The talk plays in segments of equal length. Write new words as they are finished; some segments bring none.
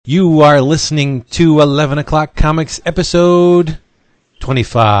You are listening to 11 O'Clock Comics, episode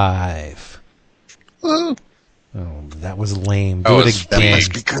 25. Oh, that was lame. Do it again. That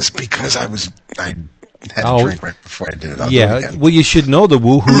was because I had a drink right before I did it. I'll do it again. Well, you should know the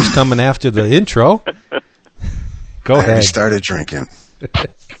woohoo's coming after the intro. Go ahead. I started drinking.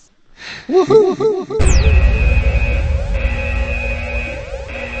 Woohoo!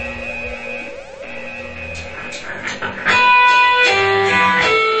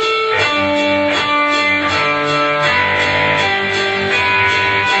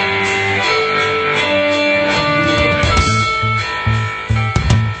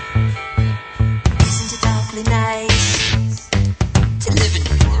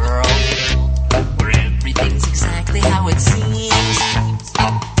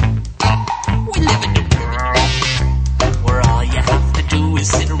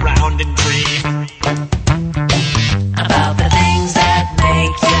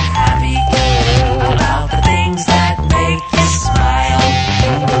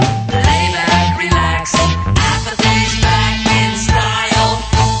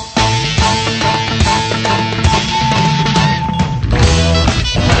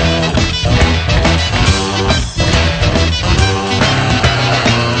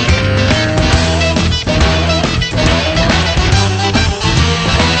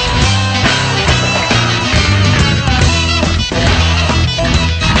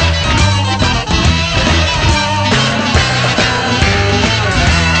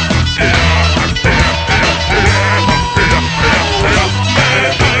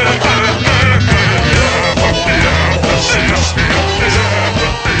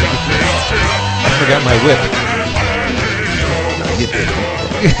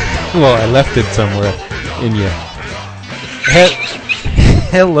 Well, I left it somewhere in you.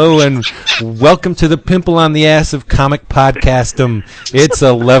 Hello and welcome to the Pimple on the Ass of Comic Podcastum. It's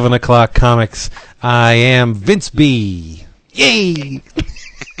 11 O'Clock Comics. I am Vince B. Yay!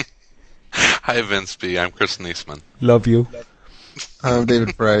 Hi, Vince B. I'm Chris Niesman. Love you. I'm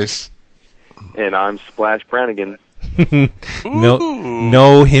David Price. And I'm Splash Brannigan.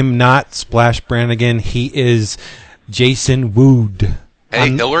 No, him not, Splash Brannigan. He is Jason Wood. Hey,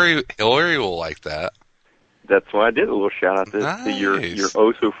 Hillary will like that. That's why I did a little shout out to Nice. your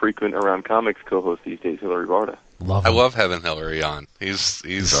oh so frequent around comics co-host these days, Hillary Varda. Love I him. love having Hillary on. He's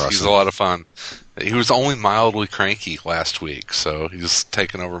awesome. He's a lot of fun. He was only mildly cranky last week, so he's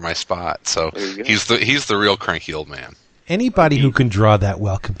taken over my spot. So There you go. he's the real cranky old man. Anybody who can draw that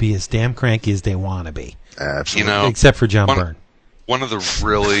well can be as damn cranky as they want to be. Absolutely. You know, Except for John Byrne. One of the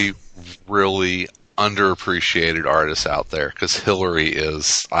really, really underappreciated artists out there, because Hillary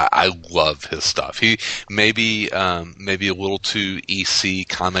is, I love his stuff. He maybe a little too EC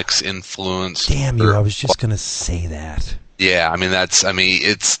Comics influenced. Damn you, I was just going to say that. Yeah,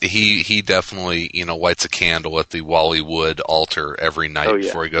 he definitely, lights a candle at the Wally Wood altar every night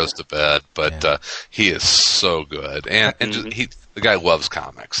before he goes to bed, but he is so good. And the guy loves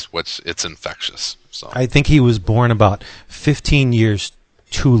comics, which it's infectious. So I think he was born about 15 years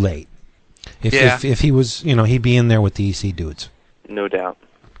too late. If he was, he'd be in there with the EC dudes. No doubt.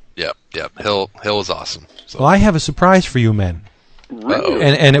 Yep. Hill is awesome. So. Well, I have a surprise for you men. Really?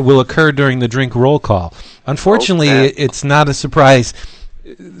 And it will occur during the drink roll call. Unfortunately, it's not a surprise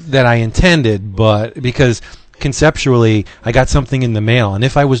that I intended, but because conceptually I got something in the mail, and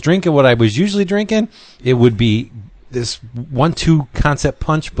if I was drinking what I was usually drinking, it would be this 1-2 concept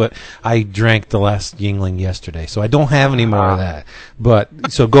punch, but I drank the last Yuengling yesterday, so I don't have any more of that. But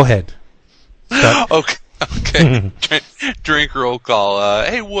so go ahead. Okay. Drink roll call.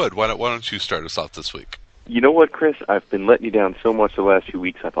 Hey, Wood, why don't you start us off this week? You know what, Chris? I've been letting you down so much the last few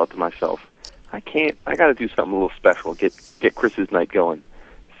weeks. I thought to myself, I got to do something a little special. Get Chris's night going.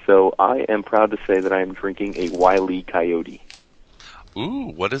 So I am proud to say that I am drinking a Wile E. Coyote.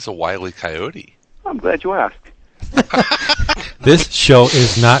 Ooh, what is a Wile E. Coyote? I'm glad you asked. This show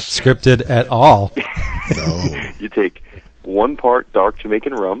is not scripted at all. No. You take 1 part dark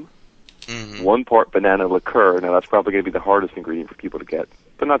Jamaican rum, 1 part banana liqueur. Now, that's probably going to be the hardest ingredient for people to get,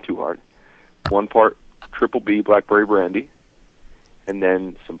 but not too hard. 1 part Triple B blackberry brandy, and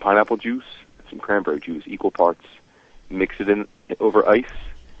then some pineapple juice, some cranberry juice, equal parts. Mix it in over ice,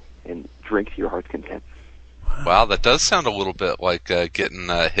 and drink to your heart's content. Wow, that does sound a little bit like getting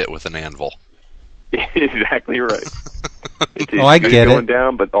hit with an anvil. Exactly right. I get going it.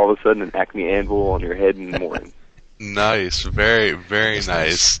 down, but all of a sudden an Acme anvil on your head in the morning. Nice, very, very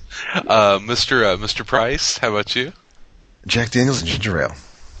nice. Mr. Price, how about you? Jack Daniels and ginger ale.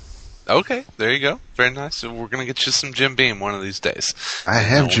 Okay, there you go. Very nice. So we're going to get you some Jim Beam one of these days. I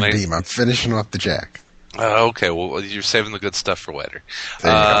have And Jim we'll Beam. I'm finishing off the Jack. Okay, well, you're saving the good stuff for later.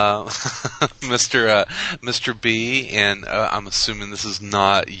 Mr. B, and I'm assuming this is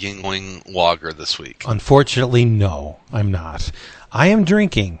not Yuengling Lager this week. Unfortunately, no, I'm not. I am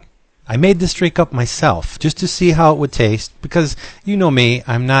drinking. I made this drink up myself just to see how it would taste because, you know me,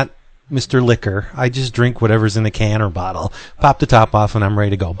 I'm not Mr. Liquor. I just drink whatever's in a can or bottle, pop the top off, and I'm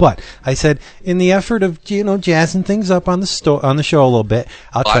ready to go. But I said, in the effort of jazzing things up on the show a little bit,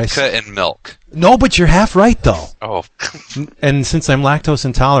 I'll try vodka and milk. No, but you're half right though. Oh, and since I'm lactose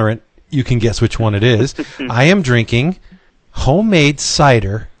intolerant, you can guess which one it is. I am drinking homemade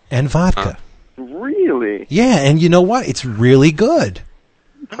cider and vodka. Really? Yeah, and you know what? It's really good.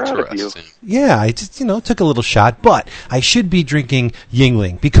 Proud of you. Yeah, I just, took a little shot, but I should be drinking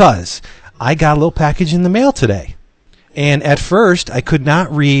Yuengling because I got a little package in the mail today. And at first, I could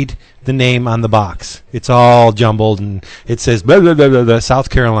not read the name on the box. It's all jumbled, and it says, blah, blah, blah, blah, blah, South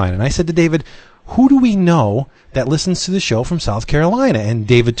Carolina. And I said to David, who do we know that listens to the show from South Carolina? And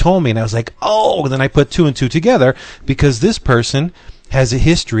David told me, and I was like, oh, and then I put two and two together because this person has a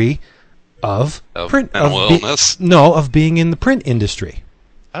history of print illness. Of being in the print industry.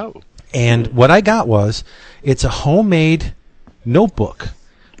 Oh. And what I got was, it's a homemade notebook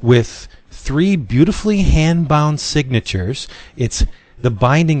with 3 beautifully hand-bound signatures. The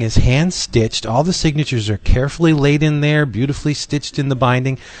binding is hand-stitched. All the signatures are carefully laid in there, beautifully stitched in the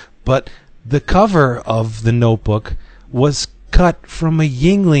binding. But the cover of the notebook was cut from a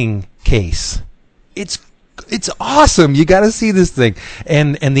Yuengling case. It's awesome. You got to see this thing.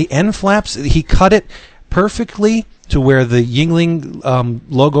 And the end flaps, he cut it perfectly to where the Yuengling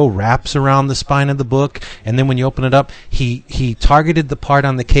logo wraps around the spine of the book, and then when you open it up, he targeted the part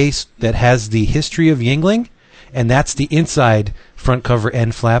on the case that has the history of Yuengling, and that's the inside front cover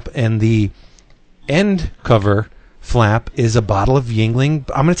end flap, and the end cover flap is a bottle of Yuengling.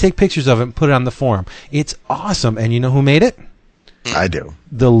 I'm going to take pictures of it and put it on the forum. It's awesome, and you know who made it? I do.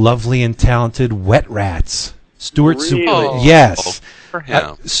 The lovely and talented Wet Rats. Stuart Really? Yes. For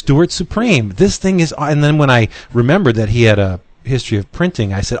him. Stuart Supreme. This thing is... And then when I remembered that he had a history of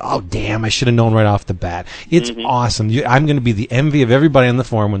printing, I said, oh, damn, I should have known right off the bat. It's awesome. I'm going to be the envy of everybody on the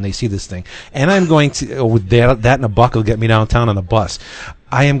forum when they see this thing. And I'm going to... with that and a buck will get me downtown on the bus.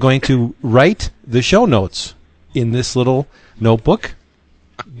 I am going to write the show notes in this little notebook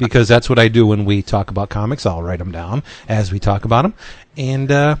because that's what I do when we talk about comics. I'll write them down as we talk about them.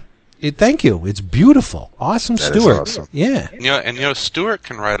 And... thank you. It's beautiful. Awesome, that Stuart. Is awesome. Yeah. Stuart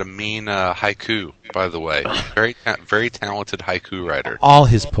can write a mean haiku, by the way. Very talented haiku writer. All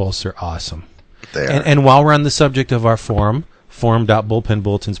his posts are awesome. They are. And while we're on the subject of our forum,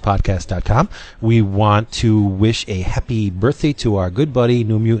 forum.bullpenbulletinspodcast.com, we want to wish a happy birthday to our good buddy,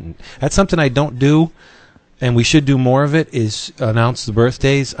 New Mutant. That's something I don't do, and we should do more of it, is announce the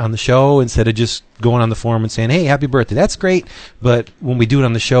birthdays on the show instead of just going on the forum and saying, hey, happy birthday. That's great, but when we do it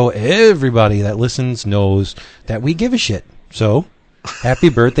on the show, everybody that listens knows that we give a shit. So, happy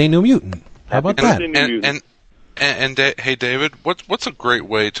birthday, New Mutant. How about that? And hey, David, what's a great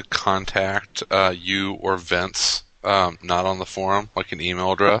way to contact you or Vince, not on the forum, like an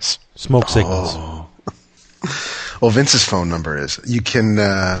email address? Smoke signals. Oh. Well, Vince's phone number is, you can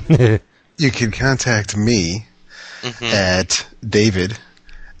contact me at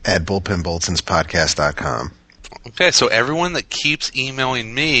david@bullpenbulletinspodcast.com. Okay, so everyone that keeps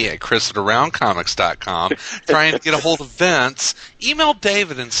emailing me at chris@aroundcomics.com trying to get a hold of Vince, email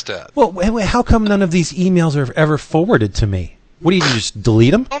David instead. Well, wait, how come none of these emails are ever forwarded to me? What do you just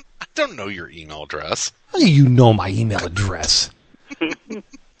delete them? I don't know your email address. How do you know my email address?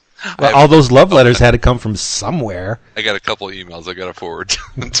 Well, all those love letters had to come from somewhere. I got a couple of emails I got to forward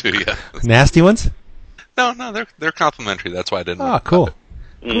to you. Nasty ones? No, they're complimentary. That's why I didn't. Oh, cool.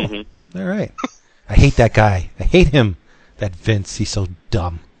 All right. I hate that guy. I hate him. That Vince. He's so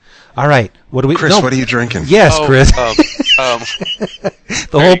dumb. All right. What do we? Chris, what are you drinking? Yes, Chris. The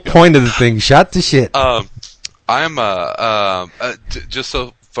whole point of the thing. Shot to shit. I'm just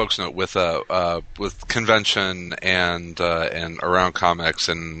so folks know, with convention and around comics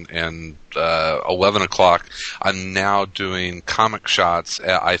and 11 o'clock, I'm now doing comic shots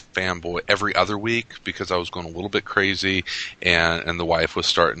at iFanboy every other week because I was going a little bit crazy, and the wife was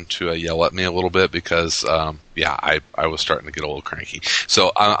starting to yell at me a little bit because I was starting to get a little cranky.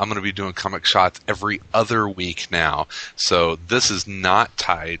 So I'm going to be doing comic shots every other week now. So this is not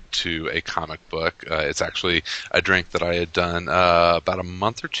tied to a comic book. It's actually a drink that I had done about a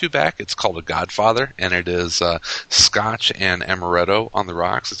month or two back. It's called a Godfather, and it is Scotch and Amaretto on the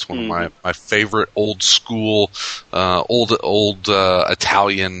rocks. It's one of my favorite old school, old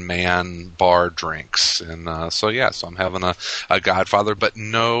Italian man bar drinks. And so I'm having a Godfather, but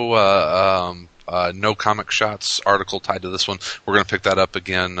no No Comic Shots article tied to this one. We're going to pick that up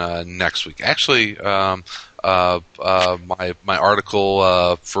again next week. Actually, my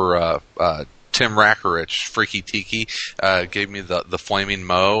article for Tim Rackerich, Freaky Tiki, gave me the Flaming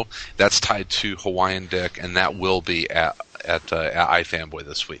Mo. That's tied to Hawaiian Dick, and that will be at iFanboy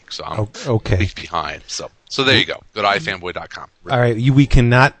this week. So I'm a week behind. So there you go. Go to iFanboy.com. All right, we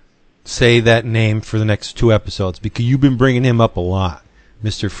cannot say that name for the next 2 episodes because you've been bringing him up a lot,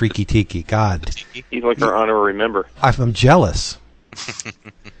 Mr. Freaky Tiki. God, he's like our honorary member. I'm jealous.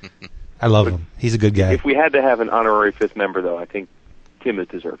 I love him. He's a good guy. If we had to have an honorary 5th member, though, I think Tim is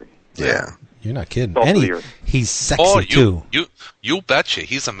deserving. Yeah. You're not kidding. And he's sexy, too. You betcha.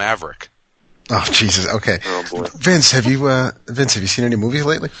 He's a maverick. Oh, Jesus. Okay. Oh, boy. Vince, have you seen any movies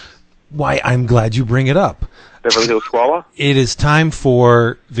lately? Why, I'm glad you bring it up. Beverly Hills Squaw? It is time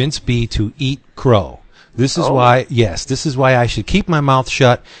for Vince B. to eat crow. This is why I should keep my mouth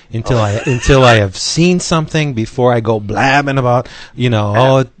shut until I have seen something before I go blabbing about,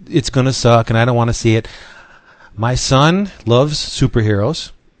 it's going to suck and I don't want to see it. My son loves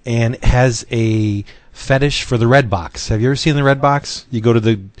superheroes and has a fetish for the Red Box. Have you ever seen the Red Box? You go to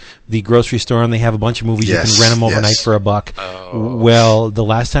the grocery store and they have a bunch of movies. You can rent them overnight for $1. Oh. Well, the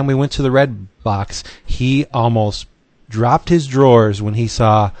last time we went to the Red Box, he almost dropped his drawers when he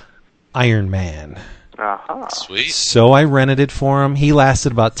saw Iron Man. Uh-huh. Sweet. So I rented it for him. He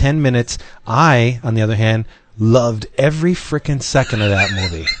lasted about 10 minutes. I, on the other hand, loved every frickin' second of that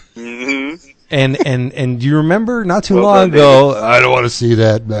movie. Mm-hmm. And you remember not too long ago, I don't want to see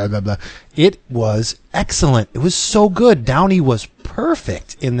that, blah, blah, blah. It was excellent. It was so good. Downey was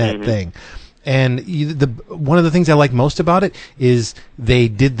perfect in that thing. And one of the things I like most about it is they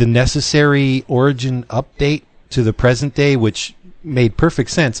did the necessary origin update to the present day, which made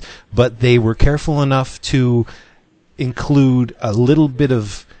perfect sense, but they were careful enough to include a little bit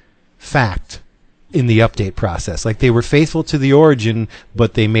of fact in the update process. Like they were faithful to the origin,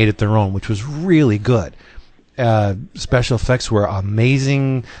 but they made it their own, which was really good. Special effects were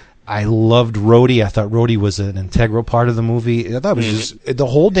amazing. I loved Rhodey. I thought Rhodey was an integral part of the movie. I thought it was just, the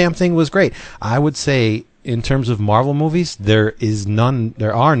whole damn thing was great. I would say in terms of Marvel movies, there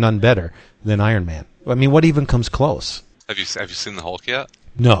are none better than Iron Man. I mean, what even comes close? Have you seen the Hulk yet?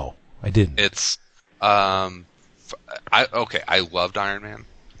 No, I didn't. It's I loved Iron Man.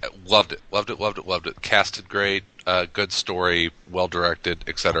 Loved it. Casted great, good story, well directed,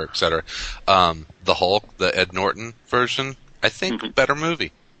 etc., etc. The Hulk, the Ed Norton version, I think better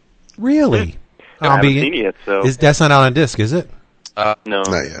movie. Really? I haven't seen it yet, so that's not out on disc, is it? No,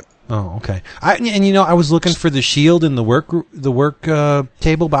 not yet. Oh, okay. I was looking for the shield in the work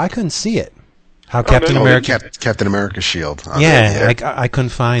table, but I couldn't see it. How Captain America's shield. I couldn't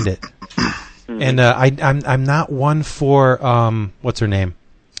find it. And I'm not one for what's her name,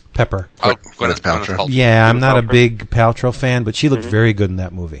 Pepper. Oh, Gwyneth Paltrow. Yeah, I'm not a big Paltrow fan, but she looked very good in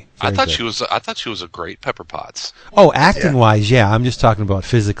that movie. I thought she was a great Pepper Potts. Oh, acting wise, yeah. I'm just talking about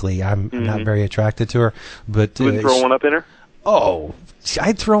physically. I'm not very attracted to her, but you wouldn't throw one up in her. Oh,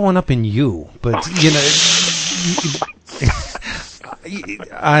 I'd throw one up in you, but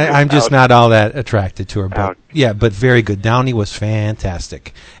I'm just not all that attracted to her. But but very good. Downey was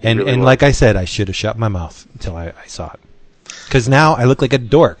fantastic, and like I said, I should have shut my mouth until I saw it, because now I look like a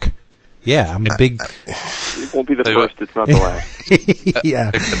dork. Yeah, I'm a big. It won't be the first. It's not the last.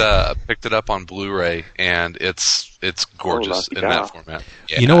 Yeah, picked it up on Blu-ray, and it's gorgeous in that format.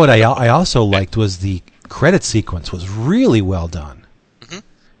 Yeah. You know what I also liked was the credit sequence was really well done.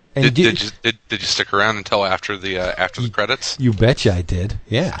 And did you stick around until after the credits? You betcha I did.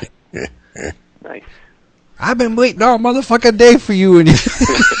 Yeah. Nice. I've been waiting all motherfucking day for you.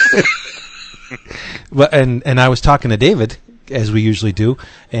 And I was talking to David, as we usually do,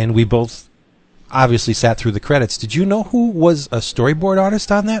 and we both obviously sat through the credits. Did you know who was a storyboard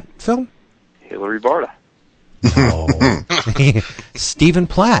artist on that film? Hilary Barta. Oh. Stephen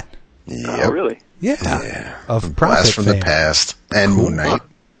Platt. Yep. Oh, really? Yeah. Of Blast from fame. the Past and Moon Knight.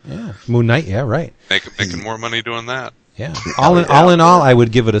 Yeah, Moon Knight. Yeah, right. Making more money doing that. Yeah. All in all, I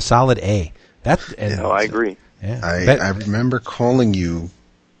would give it a solid A. I agree. Yeah. I remember calling you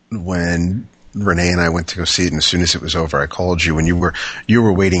when Renee and I went to go see it, and as soon as it was over, I called you, and you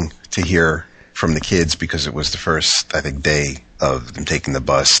were waiting to hear from the kids because it was the first, I think, day of them taking the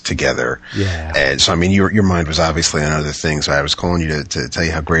bus together. Yeah. And so, I mean, your mind was obviously on other things. So I was calling you to tell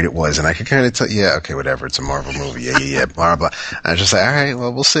you how great it was, and I could kind of tell, okay, whatever, it's a Marvel movie, yeah, blah, blah. And I was just like, all right,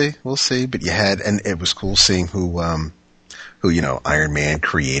 well, we'll see. But you had, and it was cool seeing who Iron Man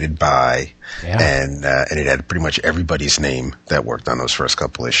created by, and it had pretty much everybody's name that worked on those first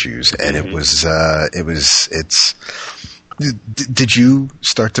couple issues, and Did you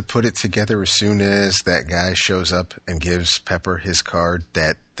start to put it together as soon as that guy shows up and gives Pepper his card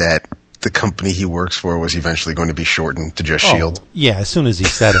that the company he works for was eventually going to be shortened to just S.H.I.E.L.D.? Yeah, as soon as he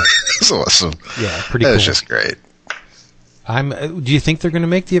said it. That's awesome. Yeah, pretty cool. That's just great. Do you think they're going to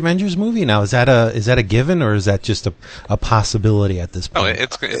make the Avengers movie now? Is that a given, or is that just a possibility at this point? Oh,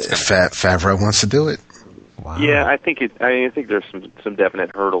 it's Favreau wants to do it. Wow. Yeah, I think there's some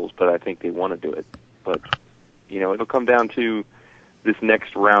definite hurdles, but I think they want to do it. But it'll come down to this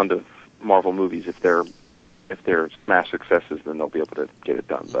next round of Marvel movies. If they're smash successes, then they'll be able to get it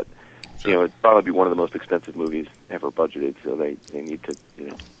done. But it'd probably be one of the most expensive movies ever budgeted. So they need to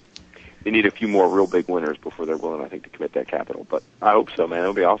they need a few more real big winners before they're willing, I think, to commit that capital. But I hope so, man.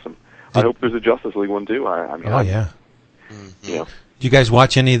 It'll be awesome. I hope there's a Justice League one too. Yeah. Do you guys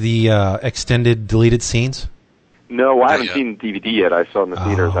watch any of the extended deleted scenes? No, I haven't seen the DVD yet. I saw it in the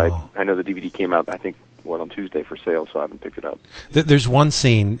theaters. I know the DVD came out, I think, on Tuesday for sale, so I haven't picked it up. There's one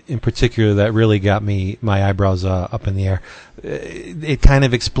scene in particular that really got my eyebrows up in the air. It kind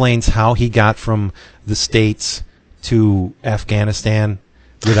of explains how he got from the States to Afghanistan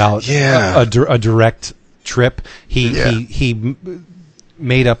without a direct trip. He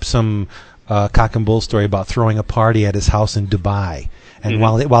made up some cock and bull story about throwing a party at his house in Dubai. And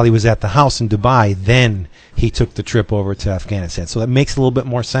while he was at the house in Dubai, then he took the trip over to Afghanistan. So that makes a little bit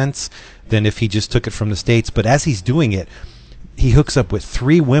more sense than if he just took it from the States. But as he's doing it, he hooks up with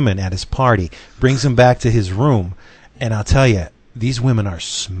 3 women at his party, brings them back to his room, and I'll tell you, these women are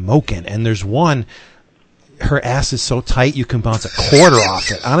smoking. And there's one, her ass is so tight you can bounce a quarter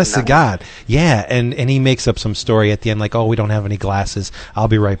off it. Honest to God. Yeah, and he makes up some story at the end like, oh, we don't have any glasses. I'll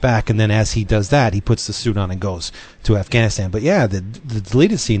be right back. And then as he does that, he puts the suit on and goes to Afghanistan. But yeah, the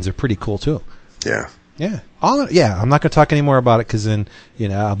deleted scenes are pretty cool too. Yeah. Yeah. I'm not going to talk any more about it because then,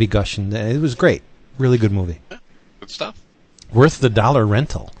 I'll be gushing. It was great. Really good movie. Yeah, good stuff. Worth the $1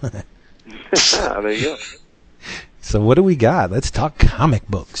 rental. There you go. So what do we got? Let's talk comic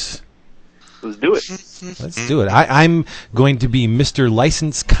books. Let's do it. Let's do it. I'm going to be Mr.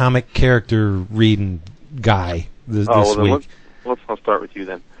 Licensed Comic Character Reading Guy this week. I'll start with you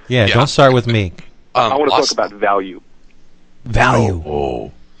then. Yeah, don't start with me. I want to talk about value. Value.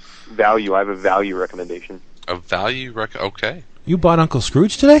 Oh. Value. I have a value recommendation. A value okay. You bought Uncle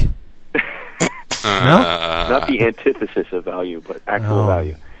Scrooge today? No? Not the antithesis of value, but actual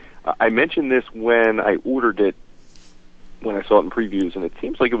value. I mentioned this when I ordered it, when I saw it in previews, and it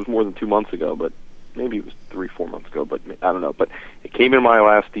seems like it was more than 2 months ago, but maybe it was 3-4 months ago, but I don't know. But it came in my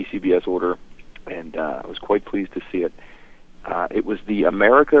last DCBS order, and I was quite pleased to see it. It was the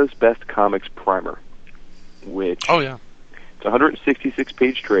America's Best Comics Primer, which... Oh, yeah. It's a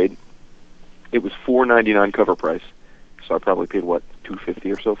 166-page trade. It was $4.99 cover price, so I probably paid,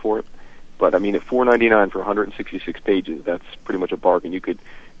 $2.50 or so for it? But, at $4.99 for 166 pages, that's pretty much a bargain. You could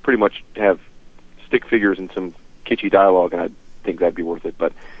pretty much have stick figures and some kitschy dialogue, and I think that'd be worth it.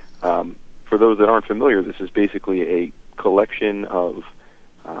 But for those that aren't familiar, this is basically a collection of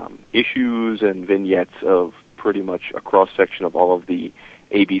issues and vignettes of pretty much a cross-section of all of the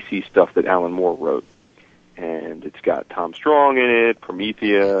ABC stuff that Alan Moore wrote. And it's got Tom Strong in it,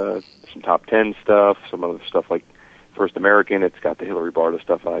 Promethea, some top 10 stuff, some other stuff like First American. It's got the Hillary Barta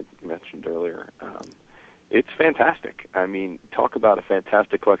stuff I mentioned earlier. It's fantastic. Talk about a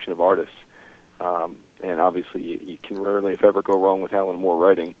fantastic collection of artists. And obviously, you can rarely, if ever, go wrong with Alan Moore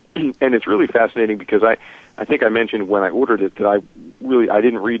writing. And it's really fascinating because I think I mentioned when I ordered it that I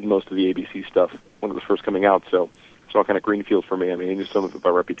didn't read most of the ABC stuff when it was first coming out, so it's all kind of greenfield for me. I knew some of it by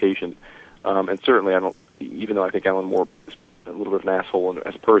reputation. And certainly, even though I think Alan Moore is a little bit of an asshole and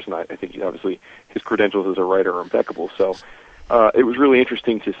as a person, I think obviously his credentials as a writer are impeccable. So it was really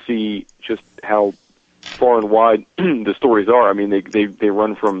interesting to see just how far and wide the stories are. They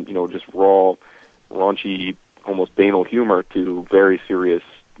run from just raw, raunchy, almost banal humor to very serious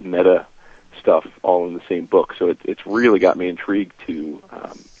meta stuff, all in the same book. So it's really got me intrigued to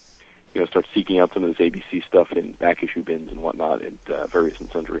start seeking out some of this ABC stuff in back issue bins and whatnot at various and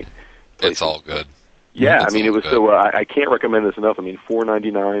sundry places. It's all good. Yeah, it was good. So I can't recommend this enough.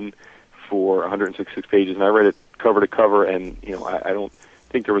 $4.99 for 166 pages, and I read it cover to cover, and I don't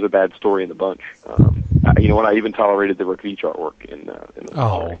think there was a bad story in the bunch. I even tolerated the Rick Veitch artwork in the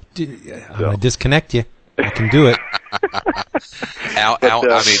story. I'm going to disconnect you. I can do it.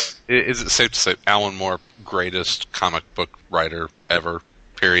 Is it safe to say Alan Moore, greatest comic book writer ever,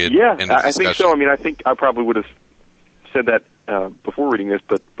 period? Yeah, I think so. I think I probably would have said that before reading this,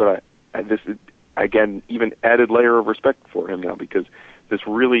 but this, again, even added layer of respect for him now, because this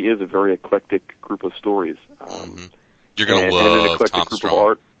really is a very eclectic group of stories. You're going to love an eclectic Tom group Strong. of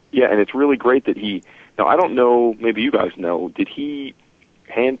art. Yeah, and it's really great that he Now, I don't know, maybe you guys know, did he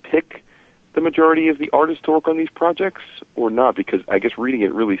handpick the majority of the artists to work on these projects or not? Because I guess reading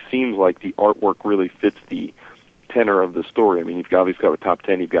it really seems like the artwork really fits the tenor of the story. I mean, you've obviously got a top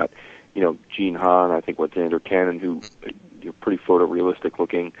 10, you've got, Gene Han, I think Xander Cannon, who you're pretty photorealistic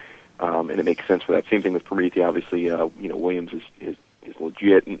looking, and it makes sense for that. Same thing with Promethea, obviously, Williams is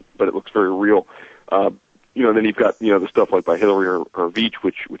legit, but it looks very real. Then you've got, the stuff like by Hillary or Veitch,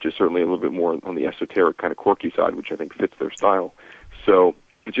 which is certainly a little bit more on the esoteric kind of quirky side, which I think fits their style. So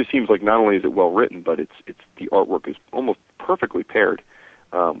it just seems like not only is it well written, but it's the artwork is almost perfectly paired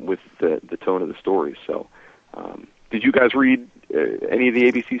with the tone of the story. So, did you guys read any of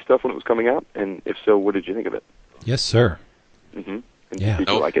the ABC stuff when it was coming out? And if so, what did you think of it? Yes, sir. Mm-hmm. Yeah. Did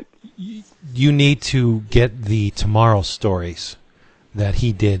you like it? You need to get the Tomorrow stories that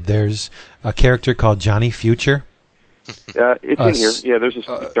he did. There's a character called Johnny Future. It's in here. Yeah, there's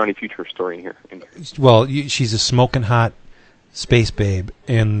a Johnny Future story in here. Well, she's a smoking hot space babe,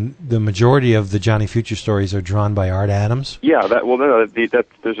 and the majority of the Johnny Future stories are drawn by Art Adams. Yeah,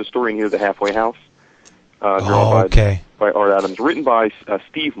 there's a story in here, The Halfway House, drawn by Art Adams, written by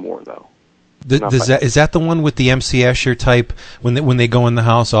Steve Moore, though. Is that the one with the MC Escher type when they go in the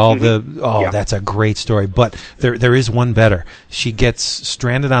house? That's a great story. But there is one better. She gets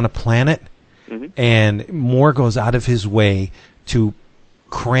stranded on a planet, and Moore goes out of his way to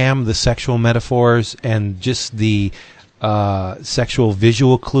cram the sexual metaphors and just the sexual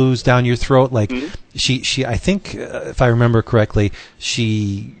visual clues down your throat. Like she I think if I remember correctly,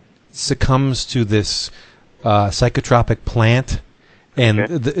 she succumbs to this psychotropic plant. And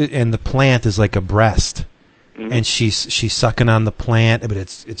the plant is like a breast, and she's sucking on the plant, but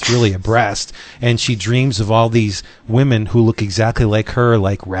it's really a breast. And she dreams of all these women who look exactly like her,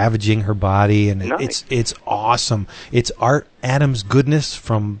 like ravaging her body, and it's awesome. It's Art Adams goodness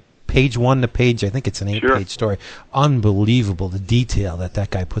from page 1 to page. I think it's an 8-page story. Unbelievable the detail that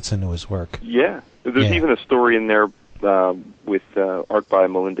guy puts into his work. Yeah, there's even a story in there with art by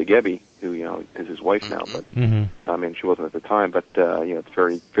Melinda Gebbie, who is his wife now, but I mean she wasn't at the time. But it's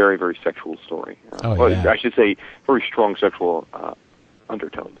very, very, very sexual story. I should say very strong sexual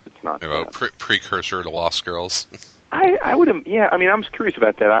undertones. It's not precursor to Lost Girls. I would, I mean, I'm curious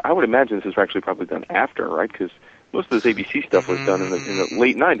about that. I would imagine this is actually probably done after, right? Because most of this ABC stuff was done in the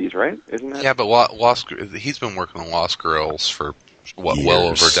late '90s, right? Isn't that? Yeah, but he's been working on Lost Girls for well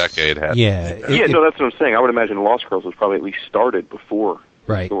over a decade. No, that's what I'm saying. I would imagine Lost Girls was probably at least started before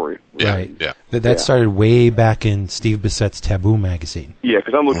the story. Right. That started way back in Steve Bissett's Taboo magazine. Yeah,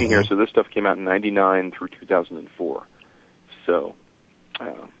 because I'm looking here, so this stuff came out in '99 through 2004. So,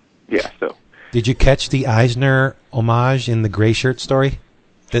 so. Did you catch the Eisner homage in the Gray Shirt story?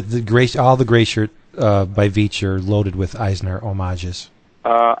 All the Gray Shirt by Veitch are loaded with Eisner homages.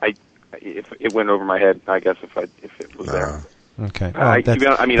 If it went over my head, I guess if it was there. Okay.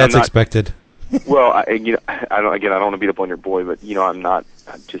 That's expected. Well, I don't want to beat up on your boy, but I'm not.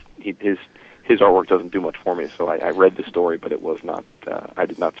 His artwork doesn't do much for me. So I read the story, but it was not. I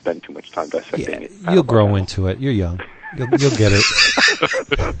did not spend too much time dissecting it. You'll grow into it. You're young. You'll get it.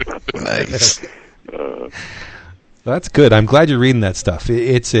 Nice. That's good. I'm glad you're reading that stuff.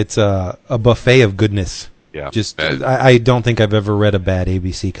 It's a buffet of goodness. Yeah. I don't think I've ever read a bad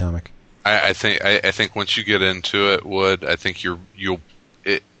ABC comic. I think once you get into it, Wood, I think you'll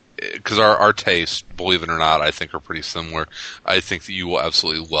because our tastes, believe it or not, I think are pretty similar. I think that you will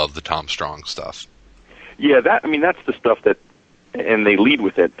absolutely love the Tom Strong stuff. Yeah, that's the stuff that, and they lead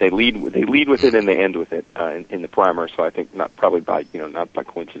with it. They lead with it, and they end with it in the primer. So I think not by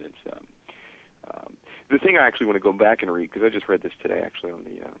coincidence. The thing I actually want to go back and read, because I just read this today actually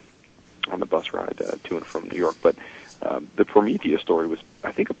on the bus ride to and from New York, but. The Promethea story was,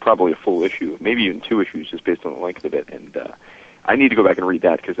 I think, probably a full issue, maybe even 2 issues, just based on the length of it. And I need to go back and read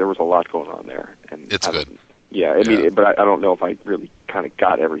that because there was a lot going on there. And it's good. Yeah, but I don't know if I really kind of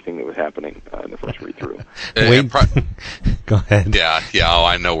got everything that was happening in the first read through. Go ahead. Yeah.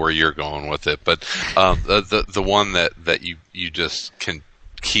 I know where you're going with it, but the one that you just can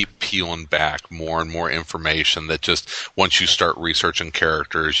keep peeling back more and more information that just once you start researching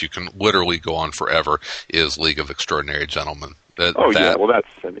characters, you can literally go on forever is League of Extraordinary Gentlemen. I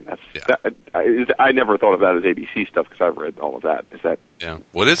never thought of that as ABC stuff because I've read all of that. Is that? Yeah.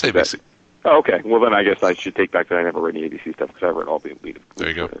 What is ABC? Oh, okay. Well, then I guess I should take back that I never read any ABC stuff because I've read all the League of. There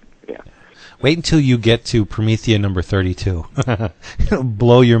you go. Yeah. Wait until you get to Promethea number 32. It'll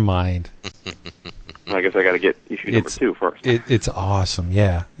blow your mind. I guess I got to get issue number 2 first. It's awesome.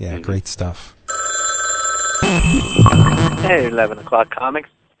 Yeah, great stuff. Hey, 11 o'clock comics.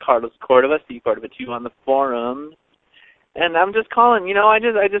 Carlos Cordova, Steve Cordova 2 on the forums. And I'm just calling. I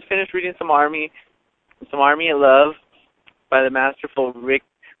just finished reading some Army Army of Love by the masterful Rick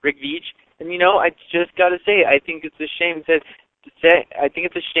Veitch. And I just got to say, I think it's a shame that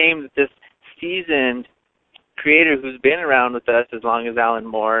this seasoned creator who's been around with us as long as Alan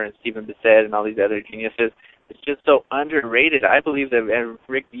Moore and Stephen Bissett and all these other geniuses is just so underrated. I believe that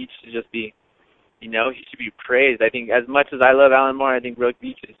Rick Veitch should just be, he should be praised. I think as much as I love Alan Moore, I think Rick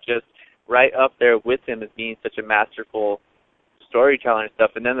Veitch is just right up there with him as being such a masterful storyteller and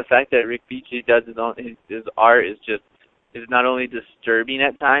stuff. And then the fact that Rick Veitch does his art is not only disturbing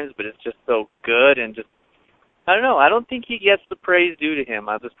at times, but it's just so good and just, I don't know. I don't think he gets the praise due to him.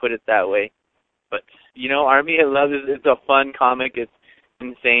 I'll just put it that way. But, Army of Love is a fun comic. It's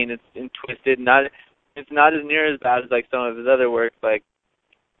insane. It's twisted. It's not as near as bad as like some of his other works, like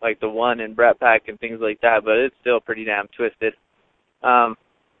The One and Brat Pack and things like that, but it's still pretty damn twisted. But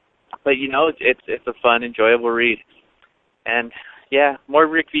it's a fun, enjoyable read. And yeah, more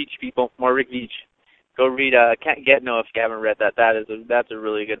Rick Veitch, people. More Rick Veitch. Go read Can't Get No if you haven't read that. That's a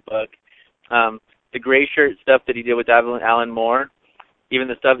really good book. The Gray Shirt stuff that he did with Alan Moore, even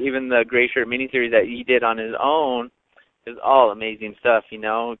the Gray Shirt miniseries that he did on his own, is all amazing stuff.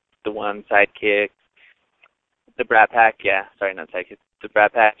 The One, Sidekick, the Brat Pack. Yeah, sorry, not Sidekick. The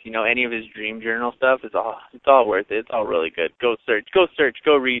Brat Pack. Any of his Dream Journal stuff it's all worth it. It's all really good. Go search,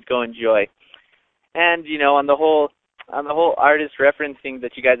 go read, go enjoy. And on the whole artist referencing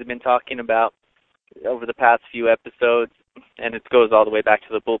that you guys have been talking about over the past few episodes, and it goes all the way back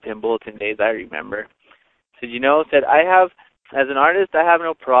to the Bullpen Bulletin days, I remember. So said as an artist, I have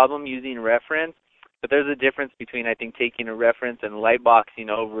no problem using reference, but there's a difference between, I think, taking a reference and lightboxing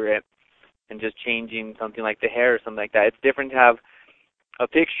over it and just changing something like the hair or something like that. It's different to have a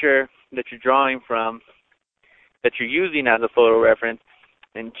picture that you're drawing from, that you're using as a photo reference,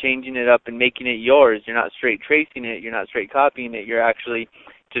 and changing it up and making it yours. You're not straight tracing it. You're not straight copying it. You're actually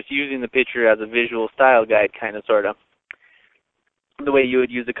just using the picture as a visual style guide, kind of, sort of. The way you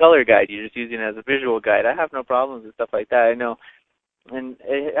would use a color guide. You're just using it as a visual guide. I have no problems with stuff like that, I know. And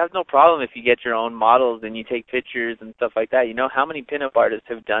it has no problem if you get your own models and you take pictures and stuff like that. How many pinup artists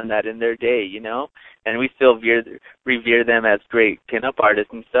have done that in their day, And we still revere them as great pinup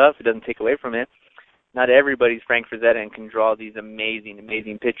artists and stuff. It doesn't take away from it. Not everybody's Frank Frazetta and can draw these amazing,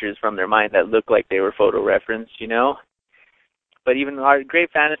 amazing pictures from their mind that look like they were photo referenced, But even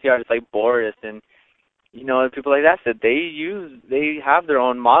great fantasy artists like Boris and, people like that said they have their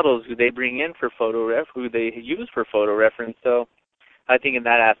own models who they bring in for who they use for photo reference. So I think in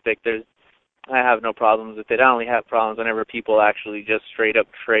that aspect, I have no problems with it. I only have problems whenever people actually just straight up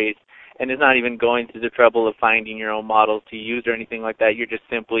trace, and it's not even going through the trouble of finding your own models to use or anything like that. You're just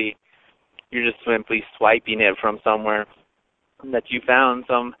simply swiping it from somewhere that you found,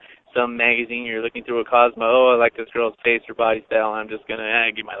 some magazine. You're looking through a Cosmo. Oh, I like this girl's face or body style. I'm just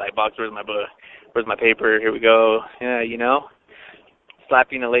gonna give my light box. Where's my book? Where's my paper? Here we go. Yeah,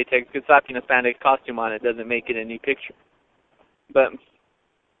 slapping slapping a spandex costume on it doesn't make it a new picture. But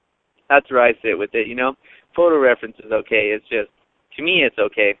that's where I sit with it. Photo reference is okay. It's just, to me, it's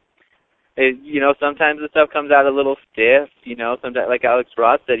okay. Sometimes the stuff comes out a little stiff. Sometimes, like Alex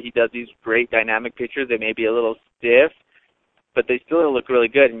Ross said, he does these great dynamic pictures. They may be a little stiff, but they still look really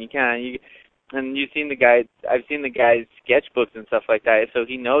good. And you've seen the guy. I've seen the guy's sketchbooks and stuff like that. So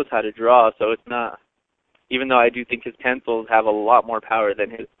he knows how to draw. So it's not, even though I do think his pencils have a lot more power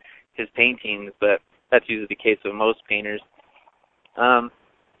than his paintings, but that's usually the case with most painters.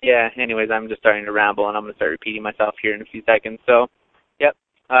 Yeah. Anyways, I'm just starting to ramble, and I'm going to start repeating myself here in a few seconds. So, yep.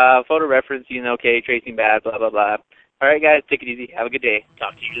 Photo referencing, okay, tracing bad, blah, blah, blah. All right, guys, take it easy. Have a good day.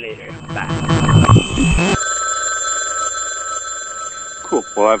 Talk to you later. Bye. Cool.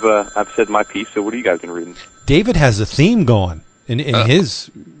 Well, I've said my piece, so what have you guys been reading? David has a theme going in his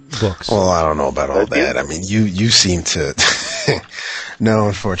books. Well, I don't know about all that. I mean, you seem to... No,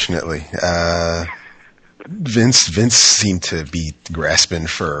 unfortunately. Vince seemed to be grasping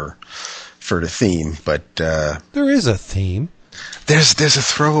for the theme, but... there is a theme. There's a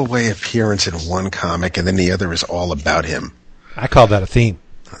throwaway appearance in one comic, and then the other is all about him. I call that a theme.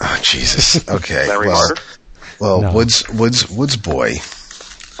 Oh, Jesus. Okay. Well, no. Woods Boy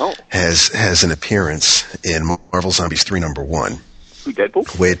has an appearance in Marvel Zombies 3 #1. Who,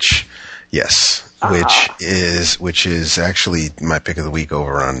 Deadpool? Which is actually my pick of the week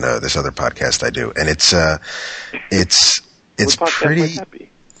over on this other podcast I do, and it's pretty.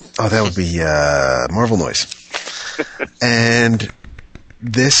 Oh, that would be Marvel Noise. And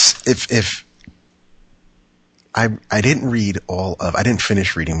this, if I didn't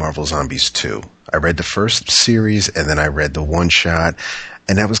finish reading Marvel Zombies 2. I read the first series, and then I read the one shot,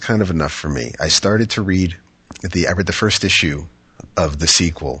 and that was kind of enough for me. I started to read I read the first issue of the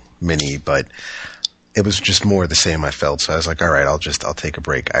sequel mini, but it was just more of the same, I felt. So I was like, all right, I'll take a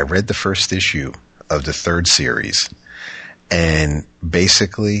break. I read the first issue of the third series, and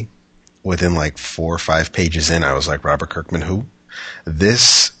basically within like 4 or 5 pages in, I was like, Robert Kirkman, who?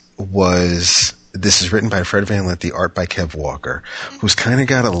 This is written by Fred Van Lente, art by Kev Walker, who's kind of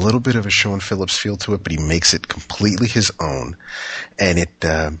got a little bit of a Sean Phillips feel to it, but he makes it completely his own. And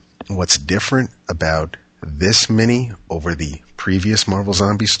what's different about this mini over the previous Marvel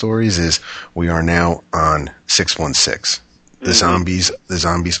Zombie stories is we are now on 616. The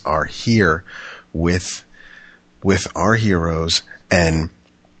zombies are here with our heroes, and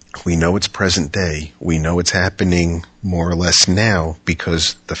we know it's present day. We know it's happening more or less now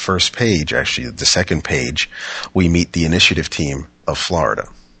because the first page, actually the second page, we meet the initiative team of Florida.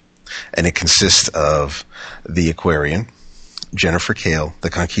 And it consists of the Aquarian, Jennifer Kale, the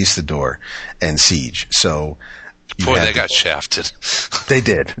Conquistador, and Siege. So, boy, they got shafted. They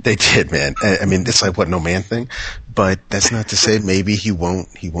did, man. I mean, it's like what No Man thing, but that's not to say maybe he won't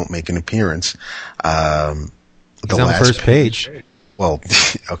make an appearance. He's on the first page. Well,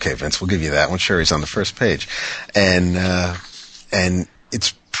 okay, Vince, we'll give you that one. Sure, he's on the first page, and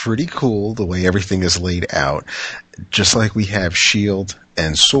it's pretty cool the way everything is laid out. Just like we have Shield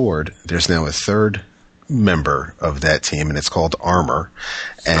and Sword, there's now a third member of that team, and it's called Armor.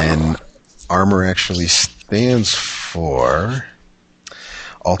 And Armor actually stands for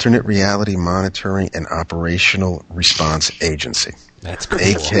Alternate Reality Monitoring and Operational Response Agency. That's cool.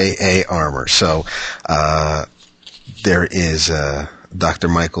 AKA Armor. So there is Dr.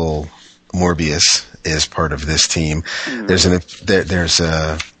 Michael Morbius is part of this team.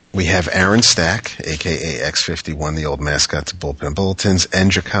 We have Aaron Stack, aka X51, the old mascot to Bullpen Bulletins, and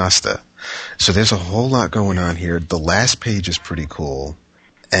Jocasta. So there's a whole lot going on here. The last page is pretty cool.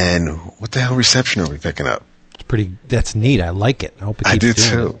 And what the hell reception are we picking up? That's neat. I like it. I hope it keeps I do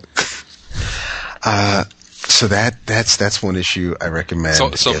doing too. So that's one issue I recommend.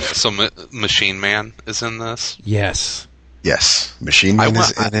 So Machine Man is in this? Yes. Yes. Machine Man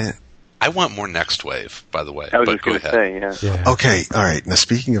is in it. I want more Next Wave, by the way. I was just going to say, yeah. Okay, all right. Now,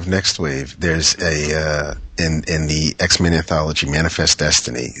 speaking of Next Wave, there's a in the X-Men anthology Manifest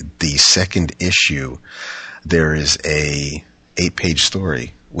Destiny, the second issue, there is a 8-page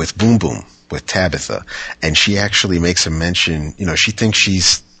story with Boom Boom, with Tabitha, and she actually makes a mention. You know, she thinks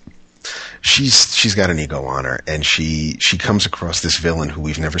she's got an ego on her, and she comes across this villain who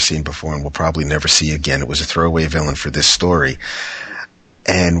we've never seen before and we'll probably never see again. It was a throwaway villain for this story.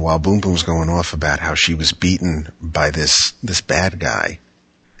 And while Boom Boom's going off about how she was beaten by this bad guy,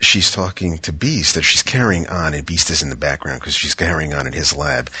 she's talking to Beast that she's carrying on, and Beast is in the background because she's carrying on in his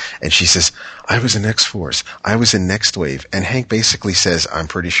lab. And she says, I was in X-Force. I was in Next Wave. And Hank basically says, I'm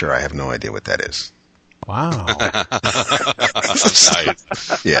pretty sure I have no idea what that is. Wow.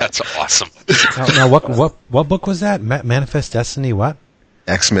 Yeah. That's awesome. Now what book was that? Manifest Destiny what?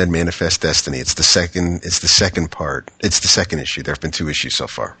 X-Men Manifest Destiny. It's the second part. It's the second issue. There have been 2 issues so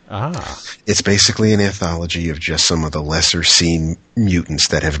far. It's basically an anthology of just some of the lesser seen mutants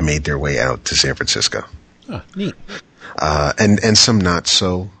that have made their way out to San Francisco. Neat. And some not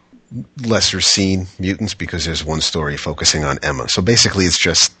so lesser seen mutants, because there's one story focusing on Emma. So basically it's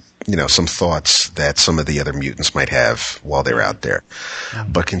just, some thoughts that some of the other mutants might have while they're out there.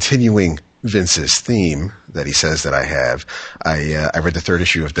 But continuing Vince's theme that he says that I have, I read the 3rd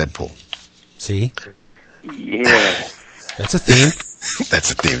issue of Deadpool. See? Yeah. That's a theme. That's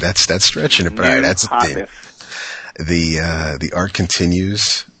a theme. That's stretching it, but all right, that's a theme. The art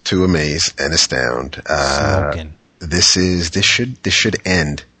continues to amaze and astound. This should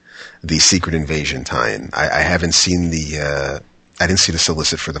end the Secret Invasion tie-in. I haven't seen I didn't see the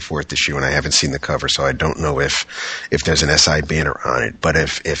solicit for the 4th issue, and I haven't seen the cover, so I don't know if there's an SI banner on it. But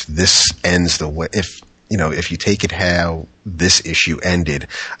if this ends the way, if you take it how this issue ended,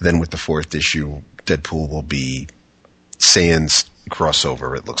 then with the 4th issue, Deadpool will be sans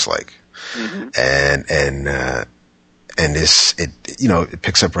crossover. It looks like, and this it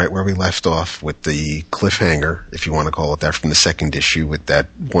picks up right where we left off with the cliffhanger, if you want to call it that, from the 2nd issue, with that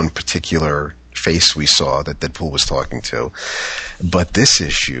one particular face we saw that Deadpool was talking to. But this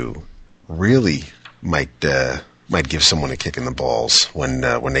issue really might give someone a kick in the balls when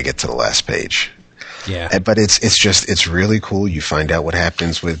they get to the last page. Yeah. But it's really cool. You find out what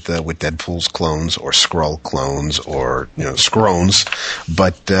happens with Deadpool's clones, or Skrull clones, or Skrones.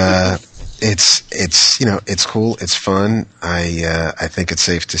 But it's cool. It's fun. I think it's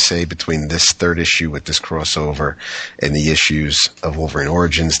safe to say between this 3rd issue with this crossover and the issues of Wolverine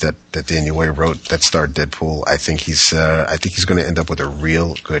Origins that Daniel Way wrote that starred Deadpool, I think he's going to end up with a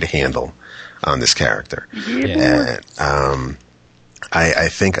real good handle on this character. Yeah. And I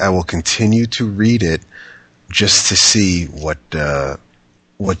think I will continue to read it just to see what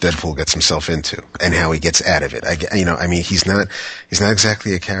Deadpool gets himself into and how he gets out of it. He's not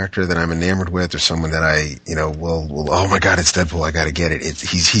exactly a character that I'm enamored with or someone that I, will oh my God, it's Deadpool, I got to get it.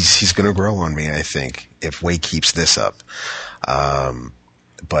 He's going to grow on me, I think, if Waite keeps this up.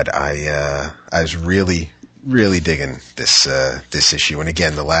 But I was really, really digging this issue. And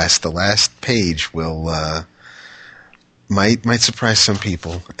again, the last page will, might surprise some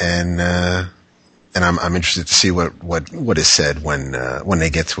people, and I'm interested to see what is said when they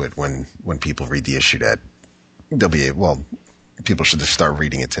get to it, when people read the issue, that people should just start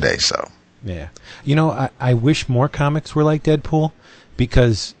reading it today. So yeah, I wish more comics were like Deadpool,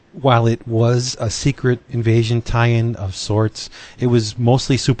 because while it was a Secret Invasion tie-in of sorts, it was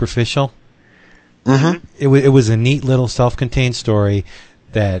mostly superficial. Mm-hmm. It was a neat little self-contained story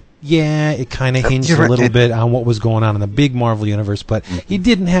that, it kind of hinged a little bit on what was going on in the big Marvel universe, but you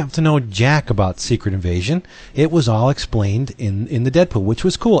didn't have to know jack about Secret Invasion. It was all explained in the Deadpool, which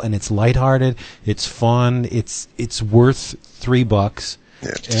was cool, and it's lighthearted, it's fun, it's worth $3.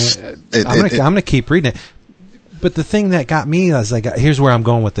 I'm gonna keep reading it. But the thing that got me was like, here's where I'm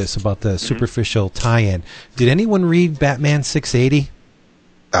going with this about the superficial tie-in. Did anyone read Batman 680?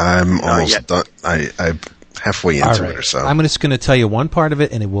 I'm almost done. I halfway into it or so. I'm just going to tell you one part of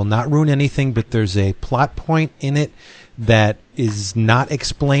it, and it will not ruin anything, but there's a plot point in it that is not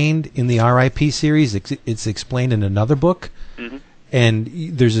explained in the R.I.P. series. It's explained in another book, and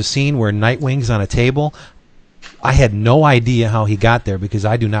there's a scene where Nightwing's on a table. I had no idea how he got there because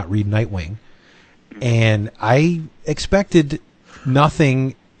I do not read Nightwing, and I expected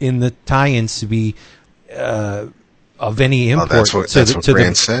nothing in the tie-ins to be of any import. That's what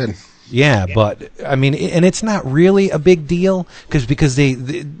Grant said. Yeah, but I mean, and it's not really a big deal because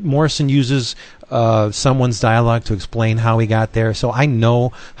Morrison uses someone's dialogue to explain how he got there. So I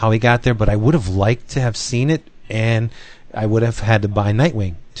know how he got there, but I would have liked to have seen it, and I would have had to buy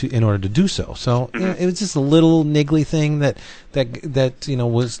Nightwing in order to do so. So it was just a little niggly thing that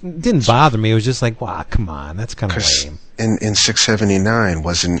didn't bother me. It was just like, wow, come on, that's kind of lame. In 679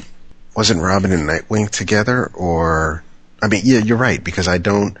 wasn't Robin and Nightwing together? Or I mean, yeah, you're right, because I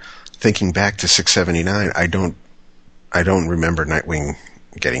don't. Thinking back to 679, I don't remember Nightwing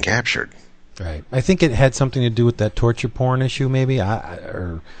getting captured. Right. I think it had something to do with that torture porn issue, maybe,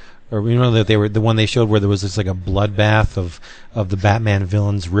 or that they were the one they showed where there was this like a bloodbath of the Batman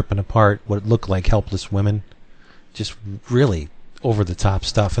villains ripping apart what looked like helpless women, just really over the top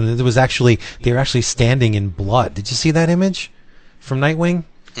stuff. And they were actually standing in blood. Did you see that image from Nightwing?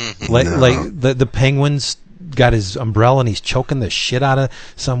 Mm-hmm. Like the Penguin's got his umbrella and he's choking the shit out of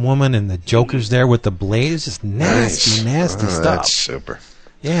some woman, and the Joker's there with the blade. It's just nasty stuff. That's super.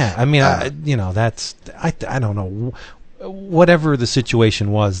 Yeah, I mean, I don't know. Whatever the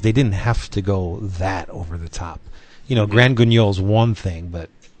situation was, they didn't have to go that over the top. Grand Guignol's one thing,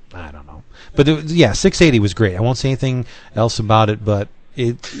 but I don't know. But 680 was great. I won't say anything else about it, but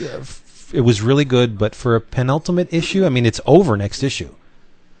it was really good. But for a penultimate issue, I mean, it's over next issue.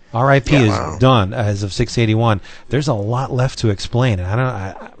 R.I.P. is done as of 681. There's a lot left to explain, and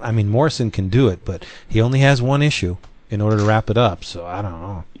I mean, Morrison can do it, but he only has one issue in order to wrap it up. So I don't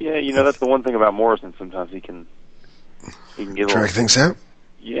know. Yeah, that's the one thing about Morrison. Sometimes he can get drag things out.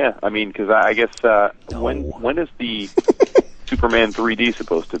 Yeah, I mean, because I guess when is the Superman 3D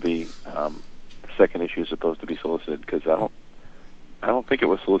supposed to be? The second issue is supposed to be solicited, because I don't think it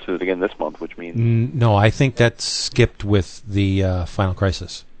was solicited again this month, which means no. I think that skipped with the Final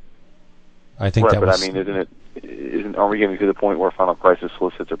Crisis. I think right, that but was. I mean, are we getting to the point where Final Crisis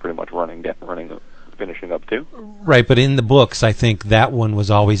solicits are pretty much finishing up too? Right, but in the books, I think that one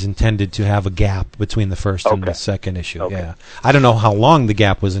was always intended to have a gap between the first and the second issue. Okay. Yeah, I don't know how long the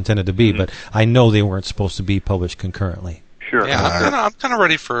gap was intended to be, but I know they weren't supposed to be published concurrently. Sure. Yeah, I'm kind of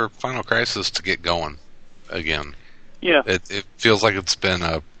ready for Final Crisis to get going again. Yeah. It feels like it's been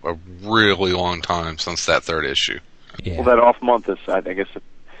a really long time since that third issue. Yeah. Well, that off month is, I guess,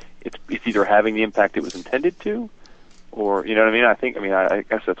 it's either having the impact it was intended to, or you know what I mean. I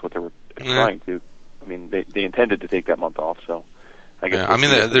guess that's what they were trying to. I mean, they intended to take that month off, so I guess. Yeah, I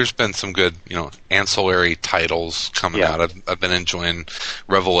mean, there's been some good, ancillary titles coming out. I've been enjoying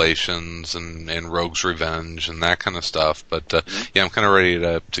Revelations and Rogue's Revenge and that kind of stuff. But I'm kind of ready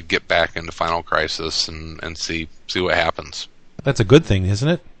to get back into Final Crisis and see what happens. That's a good thing, isn't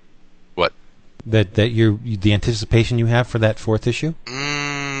it? What? That the anticipation you have for that fourth issue?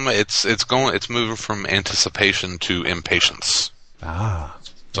 It's moving from anticipation to impatience.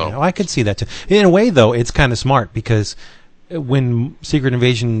 So I could see that too. In a way, though, it's kind of smart, because when Secret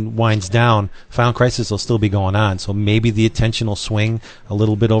Invasion winds down, Final Crisis will still be going on, so maybe the attention will swing a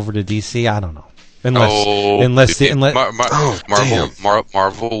little bit over to DC. I don't know. Unless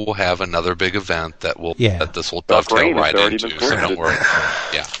Marvel will have another big event that this will dovetail right into. So don't worry.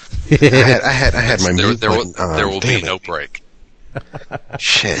 Yeah. I had my mute button on. There will be no break.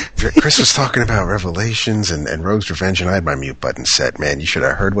 Shit. Chris was talking about Revelations and Rogue's Revenge, and I had my mute button set. Man, you should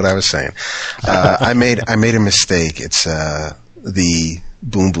have heard what I was saying. I made a mistake. It's the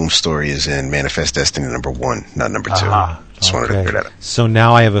Boom Boom story is in Manifest Destiny #1, not #2. Just wanted to clear that up. So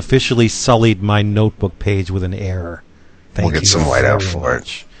now I have officially sullied my notebook page with an error. We'll get some whiteout for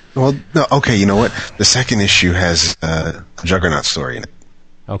it. Well, no, okay, you know what? The second issue has a Juggernaut story in it.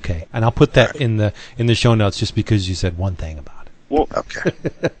 Okay, and I'll put that in the show notes just because you said one thing about it. Well, okay.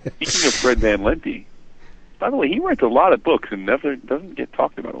 Speaking of Fred Van Lente, by the way, he writes a lot of books and never doesn't get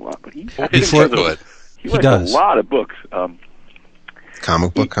talked about a lot, but he writes a lot of books.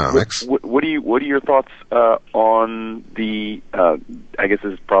 Comic book comics. What are your thoughts on the? I guess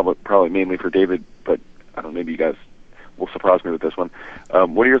this is probably mainly for David, but I don't know. Maybe you guys will surprise me with this one.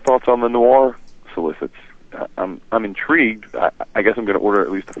 What are your thoughts on the Noir solicits? I'm intrigued. I guess I'm going to order at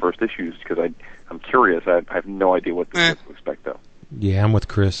least the first issues because I'm curious. I have no idea what to expect though. Yeah, I'm with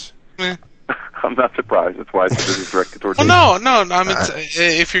Chris. I'm not surprised. That's why I said this is directed towards. Well, no. I mean,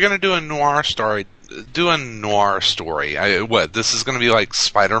 if you're going to do a noir story, do a noir story. This is going to be like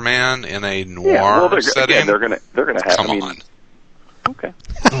Spider-Man in a noir setting? Yeah, they're going to have. Come on. Okay.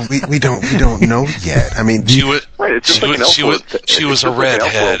 we don't know yet. I mean, she was a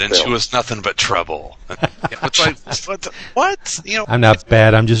redhead and she was nothing but trouble. It's like what? You know, I'm not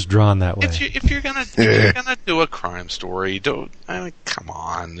bad. I'm just drawn that way. If you're gonna do a crime story, come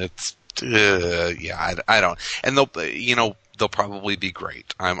on. It's I don't. And they'll probably be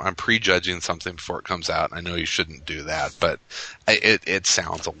great. I'm prejudging something before it comes out. I know you shouldn't do that, but it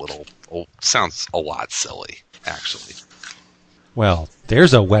sounds a lot silly, actually. Well,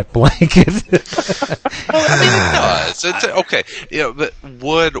 there's a wet blanket. Well, I mean, it does. It's okay. But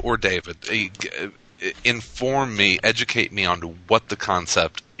Wood or David, inform me, educate me on what the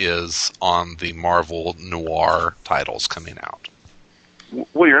concept is on the Marvel Noir titles coming out.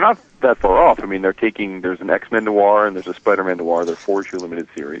 Well, you're not that far off. I mean, there's an X-Men Noir and there's a Spider-Man Noir. They're 4-issue limited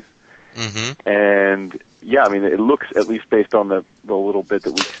series. Mm-hmm. And yeah, I mean, it looks, at least based on the little bit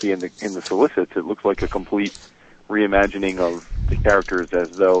that we see in the solicits, it looks like a complete reimagining of the characters as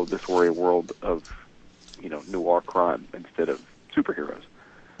though this were a world of, noir crime instead of superheroes.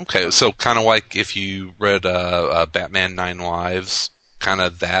 Okay, so kind of like if you read Batman 9 Lives, kind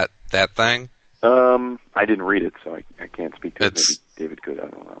of that thing? I didn't read it, so I can't speak to it. Maybe David could, I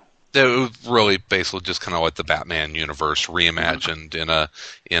don't know. It was really basically just kind of like the Batman universe reimagined in a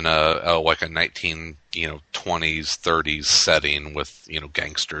like a 1920s 30s setting with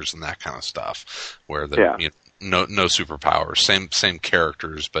gangsters and that kind of stuff where no superpowers, same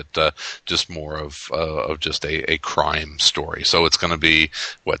characters, but just more of just a crime story. So it's going to be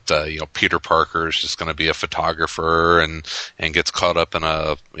Peter Parker is just going to be a photographer and gets caught up in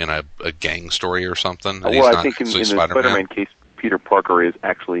a gang story or something. Well, I think in the Spider-Man case, Peter Parker is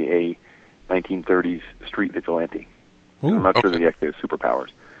actually a 1930s street vigilante. Ooh, I'm not sure that he actually has superpowers.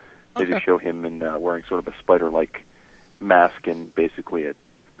 They just show him in wearing sort of a spider-like mask and basically a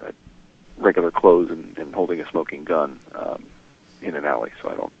regular clothes and holding a smoking gun in an alley. So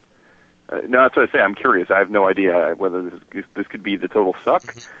I don't. No, that's what I say. I'm curious. I have no idea whether this could be the total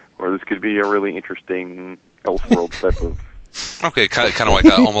suck or this could be a really interesting Elseworld type of. Okay, kind of like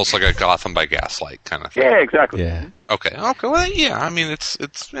almost like a Gotham by Gaslight kind of thing. Yeah, exactly. Yeah. Okay. Well, yeah. I mean, it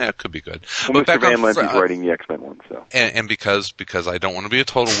could be good. Well, Mr. Van Lente's writing the X-Men one, so. And because I don't want to be a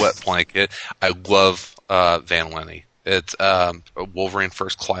total wet blanket, I love Van Lente. It's Wolverine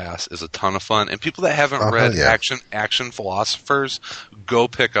First Class is a ton of fun, and people that haven't read Action Philosophers, go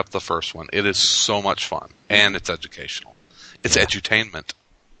pick up the first one. It is so much fun, and it's educational. It's edutainment.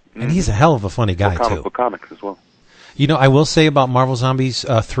 And he's a hell of a funny guy too. Comic book comics as well. I will say about Marvel Zombies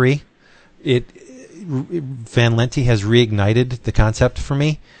 3, Van Lente has reignited the concept for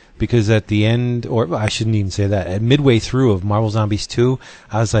me because at the end, or I shouldn't even say that, at midway through of Marvel Zombies 2,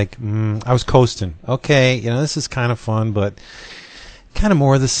 I was like, I was coasting. Okay, this is kind of fun, but kind of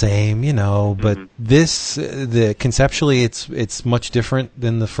more of the same, But this, conceptually, it's much different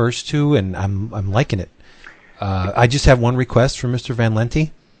than the first two, and I'm liking it. I just have one request from Mr. Van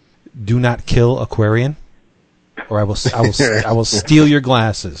Lente: do not kill Aquarian. Or I will steal your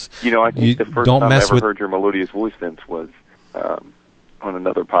glasses. I think the first time I ever heard your melodious voice, Vince, was on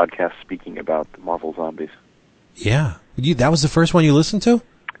another podcast speaking about the Marvel Zombies. Yeah, that was the first one you listened to.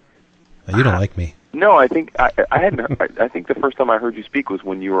 You don't like me. No, I think I hadn't. I think the first time I heard you speak was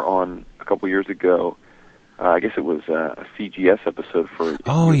when you were on a couple years ago. I guess it was a CGS episode for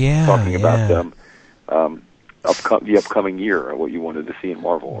talking about them. the upcoming year, what you wanted to see in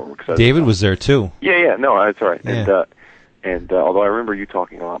Marvel. Or David was there too. Yeah, no, that's all right. Yeah. And although I remember you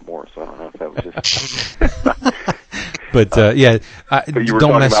talking a lot more, so I don't know if that was just. But but you were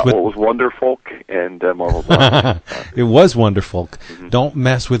don't talking mess about with what was Wonderfolk and Marvel's. It was Wonderfolk. Mm-hmm. Don't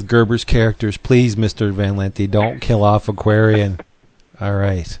mess with Gerber's characters, please, Mr. Van Lente. Don't kill off Aquarian. All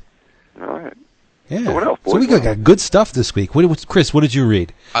right. All right. Yeah. So what else, boys? So we got good stuff this week. Chris, what did you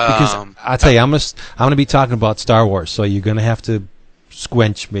read? Because I'll tell you, I'm gonna be talking about Star Wars, so you're gonna have to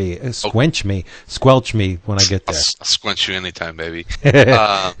squelch me when I get there. I'll squelch you anytime, baby.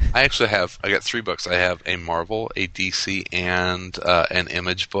 I got 3 books. I have a Marvel, a DC, and an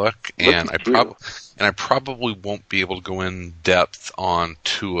Image book, and I probably won't be able to go in depth on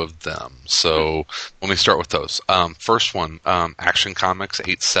 2 of them. So let me start with those. First one, Action Comics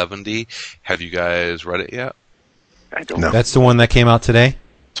 870. Have you guys read it yet? I don't know. That's the one that came out today?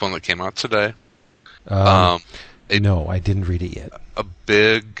 It's one that came out today. No, I didn't read it yet. A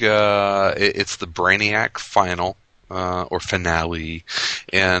big, it's the Brainiac final, or finale,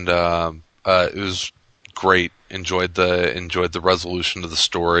 and it was great. Enjoyed the resolution of the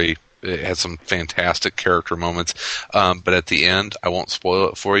story. It had some fantastic character moments, but at the end, I won't spoil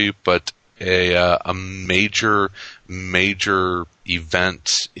it for you, but a major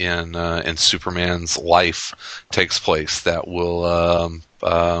event in Superman's life takes place that will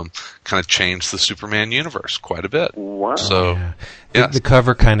kind of change the Superman universe quite a bit. Wow! So, the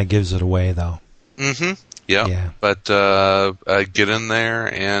cover kind of gives it away, though. Mm-hmm. Yeah. But get in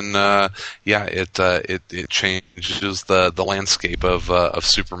there, and it changes the landscape of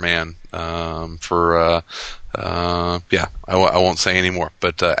Superman. I won't say any more.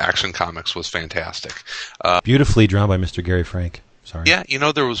 But Action Comics was fantastic. Beautifully drawn by Mr. Gary Frank. Sorry.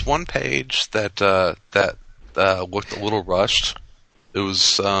 Yeah, there was one page that looked a little rushed. It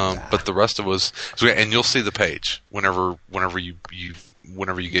was, but the rest of it was, and you'll see the page whenever you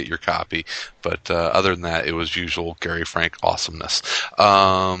get your copy. But other than that, it was usual Gary Frank awesomeness.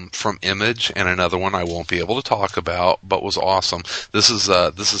 From Image, and another one I won't be able to talk about, but was awesome. This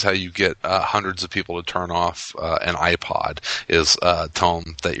is how you get hundreds of people to turn off an iPod, is tell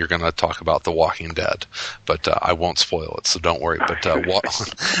them that you're going to talk about The Walking Dead. But I won't spoil it, so don't worry. But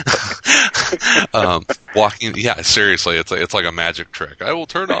seriously, it's like a magic trick. I will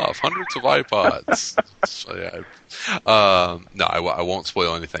turn off hundreds of iPods. So, yeah. No, I won't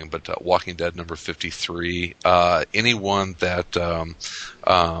spoil anything, but Walking Dead number 53. Anyone that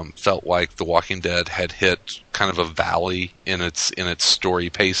felt like The Walking Dead had hit kind of a valley in its story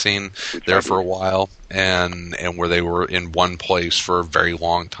pacing there for a while, and where they were in one place for a very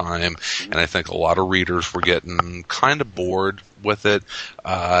long time, and I think a lot of readers were getting kind of bored with it.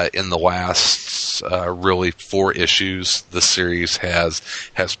 In the last really 4 issues, the series has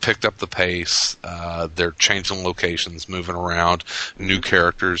picked up the pace. They're changing locations, moving around. New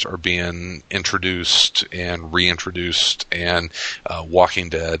characters are being introduced and reintroduced, and Walking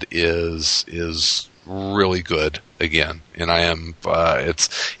Dead is really good again. And I am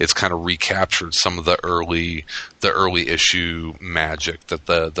it's kind of recaptured some of the early issue magic that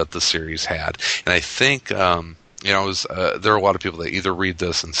the series had. And I think there are a lot of people that either read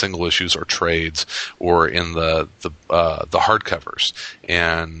this in single issues or trades, or in the hardcovers,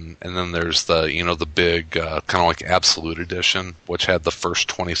 and then there's the big kind of like Absolute Edition, which had the first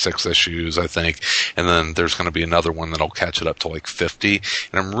 26 issues, I think, and then there's going to be another one that'll catch it up to like 50.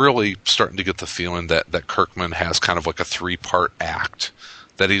 And I'm really starting to get the feeling that Kirkman has kind of like a 3-part act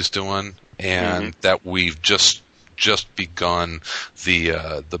that he's doing, and that we've just begun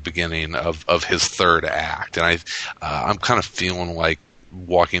the beginning of his 3rd act, and I'm kind of feeling like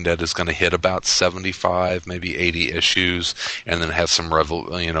Walking Dead is going to hit about 75, maybe 80 issues, and then have some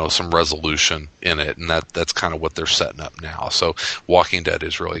resolution in it, and that's kind of what they're setting up now. So Walking Dead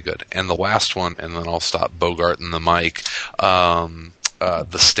is really good. And the last one, and then I'll stop bogarting the mic.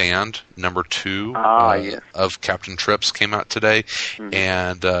 The Stand number 2 of Captain Trips came out today,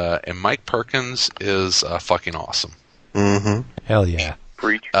 and Mike Perkins is fucking awesome. Mm-hmm. Hell yeah!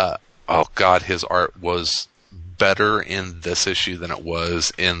 Preach. Oh God, his art was better in this issue than it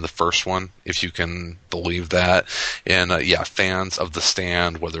was in the first one, if you can believe that. And fans of The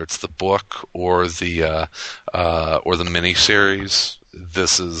Stand, whether it's the book or the miniseries,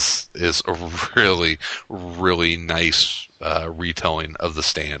 this is a really, really nice retelling of The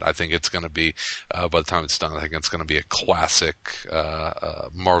Stand. I think it's going to be, by the time it's done, I think it's going to be a classic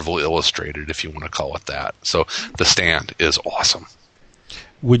Marvel Illustrated, if you want to call it that. So The Stand is awesome.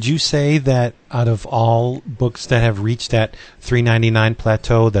 Would you say that out of all books that have reached that $3.99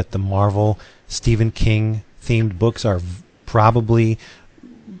 plateau, that the Marvel Stephen King themed books are probably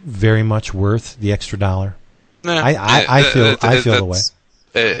very much worth the extra $1. Nah, I feel the way.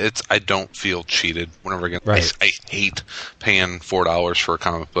 I don't feel cheated whenever again. Right. I hate paying $4 for a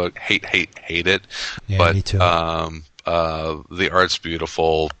comic book. Hate it. Yeah, but me too. The art's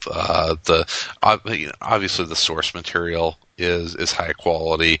beautiful. Obviously the source material is high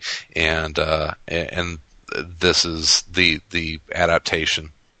quality, and this is the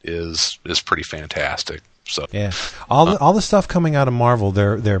adaptation is pretty fantastic. So yeah, all the stuff coming out of Marvel,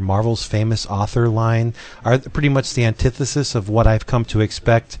 their Marvel's famous author line are pretty much the antithesis of what I've come to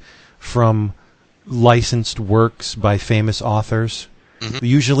expect from licensed works by famous authors. Mm-hmm.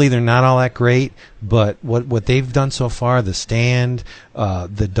 Usually they're not all that great, but what they've done so far, The Stand,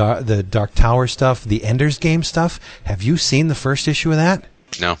 the Dark Tower stuff, the Ender's Game stuff. Have you seen the first issue of that?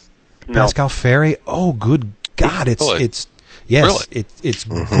 No. Pasqual Ferry. Oh, good God! It's yes, really? It's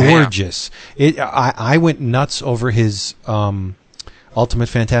gorgeous. I went nuts over his Ultimate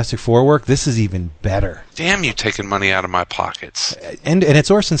Fantastic Four work. This is even better. Damn, you taking money out of my pockets. And it's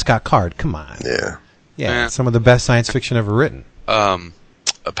Orson Scott Card. Come on. Yeah. Some of the best science fiction ever written.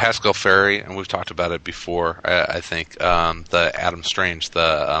 Pasqual Ferry, and we've talked about it before. I think the Adam Strange,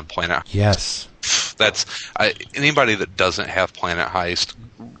 the Planet. Yes. That's anybody that doesn't have Planet Heist,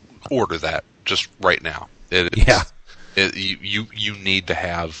 order that just right now. You need to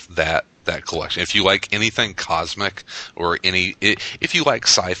have that collection. If you like anything cosmic or if you like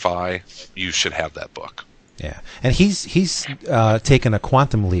sci-fi, you should have that book. Yeah, and he's taken a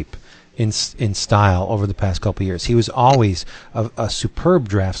quantum leap in style over the past couple of years. He was always a superb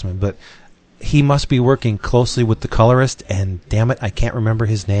draftsman, but he must be working closely with the colorist, and damn it, I can't remember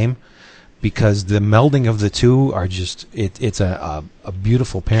his name, because the melding of the two are just it's a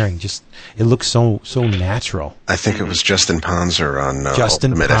beautiful pairing. Just it looks so natural. I think it was Justin Ponzer on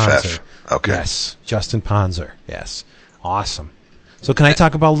Justin Ultimate Ponzer. FF. Okay. Yes, Justin Ponzer. Yes, awesome. So can I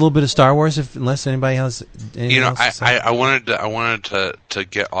talk about a little bit of Star Wars, unless anybody has anything else to say? I wanted to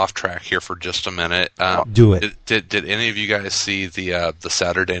get off track here for just a minute. Do it. Did any of you guys see the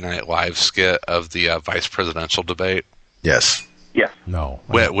Saturday Night Live skit of the vice presidential debate? Yes. Yes. No.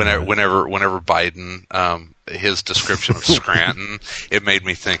 Whenever Biden, his description of Scranton, it made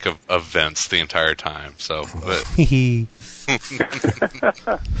me think of Vince the entire time. So.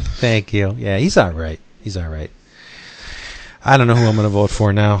 Thank you. Yeah, he's all right. I don't know who I'm going to vote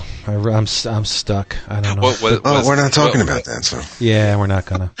for now. I'm stuck. I don't know. We're not talking about that. So. Yeah, we're not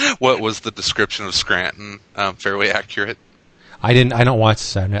gonna. What was the description of Scranton? Fairly accurate. I don't watch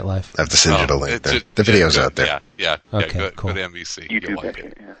Saturday Night Live. I have to send you the link. The video's out there. Yeah. Okay, cool. Go to NBC. YouTube You'll like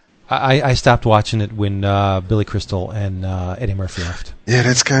it. Yeah. I stopped watching it when Billy Crystal and Eddie Murphy left. Yeah,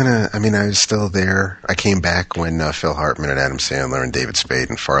 that's kind of. I mean, I was still there. I came back when Phil Hartman and Adam Sandler and David Spade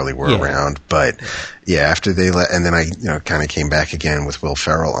and Farley were around. But yeah, after they let, and then I kind of came back again with Will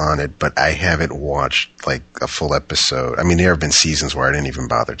Ferrell on it. But I haven't watched like a full episode. I mean, there have been seasons where I didn't even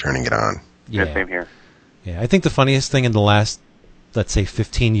bother turning it on. Yeah, same here. Yeah, I think the funniest thing in the last, let's say,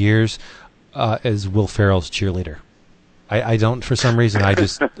 15 years is Will Ferrell's cheerleader. I don't, for some reason, I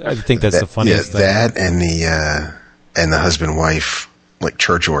think that's the funniest thing. That and the husband-wife, like,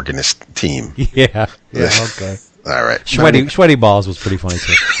 church organist team. Yeah, okay. All right. Sweaty Balls was pretty funny,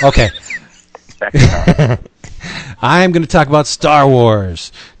 too. Okay. I'm going to talk about Star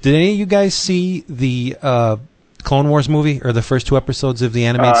Wars. Did any of you guys see the Clone Wars movie, or the first 2 episodes of the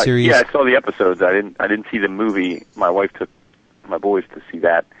animated series? Yeah, I saw the episodes. I didn't see the movie. My wife took my boys to see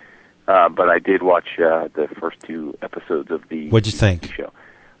that. But I did watch the first 2 episodes of the What'd you think? show.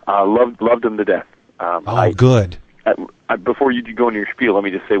 Loved them to death. Good. Before you go into your spiel, let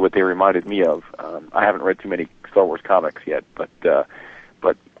me just say what they reminded me of. I haven't read too many Star Wars comics yet, but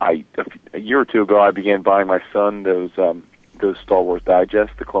a year or 2 ago I began buying my son those Star Wars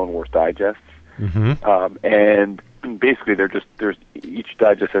digests, the Clone Wars digests, and basically each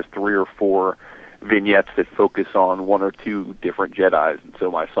digest has 3 or 4 vignettes that focus on 1 or 2 different Jedis, and so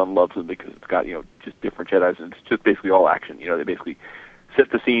my son loves them because it's got just different Jedis, and it's just basically all action. They basically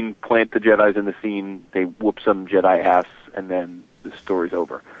set the scene, plant the Jedis in the scene, they whoop some Jedi ass, and then the story's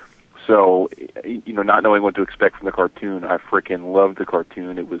over. So, not knowing what to expect from the cartoon, I frickin' loved the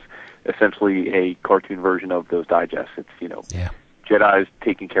cartoon. It was essentially a cartoon version of those digests. It's Jedi's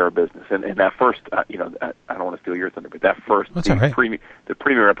taking care of business, and that first, I don't want to steal your thunder, but that first, the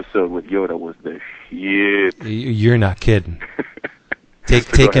premiere episode with Yoda was the shit. You're not kidding.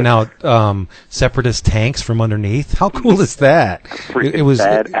 Taking out separatist tanks from underneath. How cool is that? It was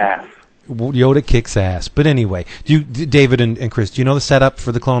badass. Yoda kicks ass. But anyway, David and Chris, do you know the setup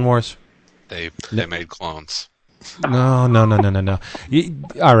for the Clone Wars? They made clones. No.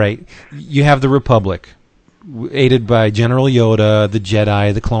 All right, you have the Republic. aided by General Yoda, the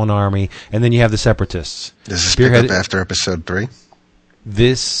Jedi, the Clone Army, and then you have the Separatists. Does this pick up after Episode 3?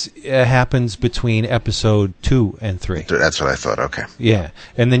 This happens between Episode 2 and 3. That's what I thought, okay. Yeah,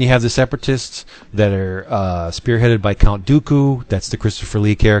 and then you have the Separatists that are spearheaded by Count Dooku, that's the Christopher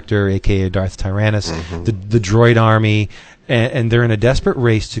Lee character, a.k.a. Darth Tyrannus, the droid army, and they're in a desperate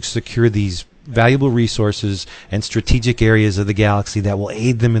race to secure these valuable resources and strategic areas of the galaxy that will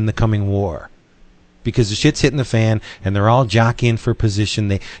aid them in the coming war. Because the shit's hitting the fan, and they're all jockeying for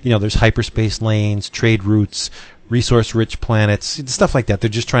position. There's hyperspace lanes, trade routes, resource-rich planets, stuff like that. They're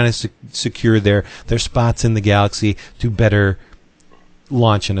just trying to secure their spots in the galaxy to better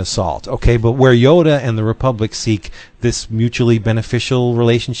launch an assault. Okay, but where Yoda and the Republic seek this mutually beneficial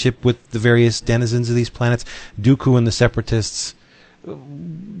relationship with the various denizens of these planets, Dooku and the Separatists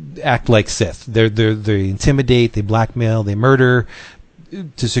act like Sith. They intimidate, they blackmail, they murder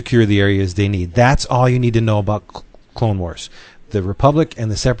to secure the areas they need. That's all you need to know about Clone Wars. The Republic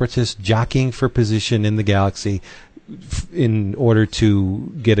and the Separatists jockeying for position in the galaxy in order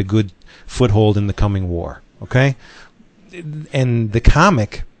to get a good foothold in the coming war. Okay? And the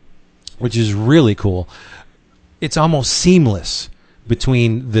comic, which is really cool, it's almost seamless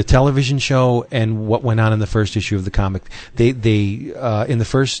between the television show and what went on in the first issue of the comic. They in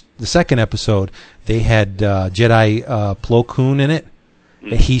the second episode, they had Jedi Plo Koon in it.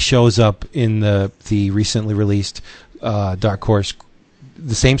 He shows up in the recently released Dark Horse,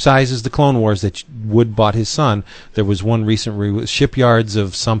 the same size as the Clone Wars that Wood bought his son. There was one recent Shipyards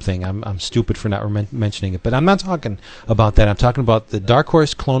of something. I'm stupid for not mentioning it, but I'm not talking about that. I'm talking about the Dark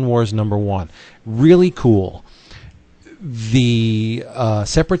Horse Clone Wars #1. Really cool. The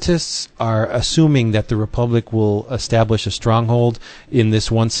Separatists are assuming that the Republic will establish a stronghold in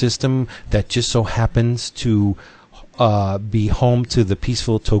this one system that just so happens to be home to the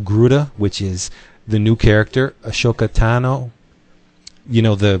peaceful Togruta, which is the new character, Ashoka Tano. You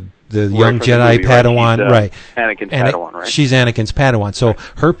know, the young Jedi movie, Padawan, right? Anakin's Padawan, right? She's Anakin's Padawan. So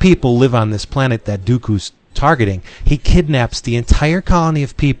her people live on this planet that Dooku's targeting. He kidnaps the entire colony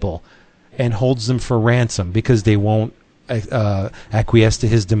of people and holds them for ransom because they won't acquiesce to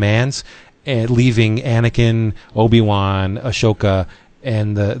his demands, and leaving Anakin, Obi-Wan, Ashoka,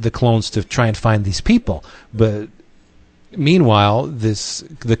 and the clones to try and find these people. But meanwhile,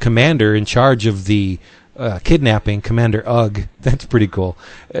 the commander in charge of the kidnapping, Commander Ugg, that's pretty cool.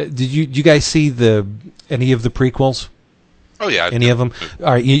 Did you guys see any of the prequels? Oh yeah, any of them?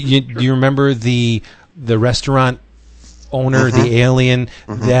 All right, do you remember the restaurant owner, the alien,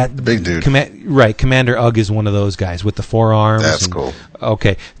 that the big dude, right? Commander Ugg is one of those guys with the 4 arms. That's cool.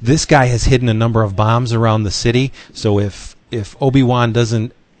 Okay, this guy has hidden a number of bombs around the city, so if Obi-Wan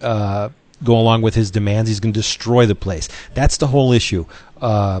doesn't go along with his demands, he's going to destroy the place. That's the whole issue.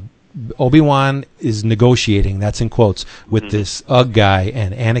 Obi-Wan is negotiating, that's in quotes, with this Ugg guy,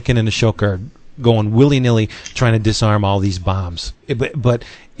 and Anakin and Ashoka are going willy-nilly trying to disarm all these bombs. But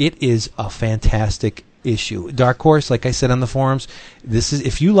it is a fantastic issue. Dark Horse, like I said on the forums, this is,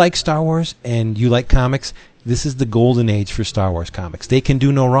 if you like Star Wars and you like comics, this is the golden age for Star Wars comics. They can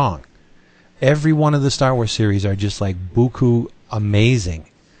do no wrong. Every one of the Star Wars series are just like buku amazing.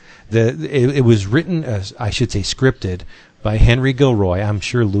 It was written, I should say scripted, by Henry Gilroy. I'm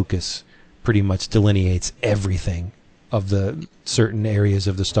sure Lucas pretty much delineates everything of the certain areas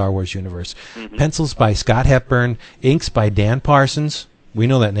of the Star Wars universe. Pencils by Scott Hepburn, inks by Dan Parsons, we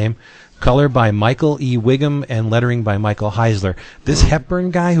know that name, color by Michael E. Wiggum, and lettering by Michael Heisler. This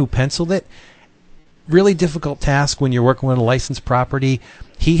Hepburn guy who penciled it, really difficult task when you're working with a licensed property.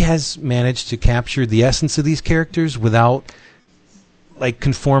 He has managed to capture the essence of these characters without like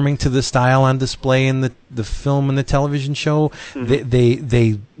conforming to the style on display in the film and the television show.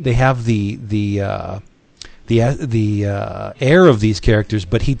 They have the air of these characters,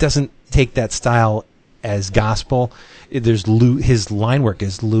 but he doesn't take that style as gospel. His line work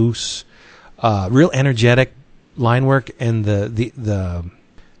is loose, real energetic line work, and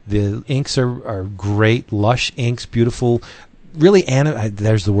the inks are great, lush inks, beautiful. Really,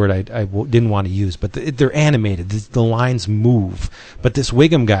 there's the word I didn't want to use, but they're animated. The lines move. But this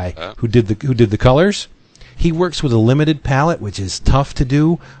Wiggum guy who did the colors, he works with a limited palette, which is tough to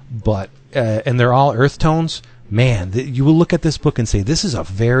do. But and they're all earth tones. Man, you will look at this book and say this is a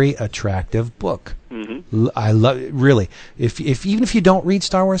very attractive book. I love it, really. If even if you don't read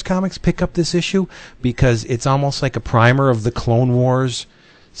Star Wars comics, pick up this issue because it's almost like a primer of the Clone Wars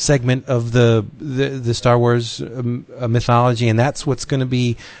segment of the Star Wars mythology, and that's what's going to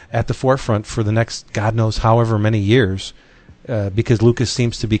be at the forefront for the next God knows however many years, because Lucas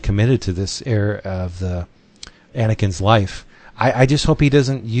seems to be committed to this era of the Anakin's life. I just hope he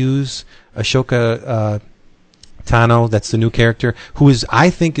doesn't use Ashoka Tano, that's the new character, who is, I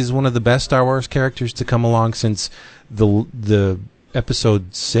think, is one of the best Star Wars characters to come along since the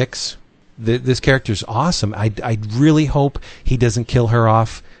episode 6. This character's awesome. I really hope he doesn't kill her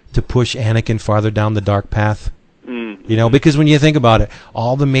off to push Anakin farther down the dark path. You know, because when you think about it,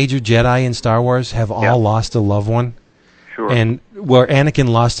 all the major Jedi in Star Wars have all lost a loved one. Sure. And where Anakin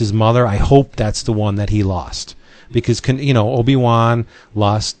lost his mother, I hope that's the one that he lost. Because, you know, Obi-Wan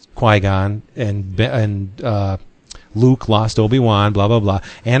lost Qui-Gon, and Luke lost Obi-Wan, blah, blah, blah.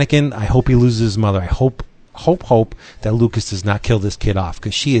 Anakin, I hope he loses his mother. I hope that Lucas does not kill this kid off,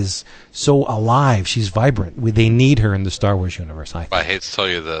 because she is so alive. She's vibrant. They need her in the Star Wars universe, I think. I hate to tell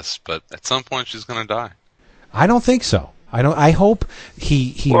you this, but at some point she's going to die. I don't think so. I hope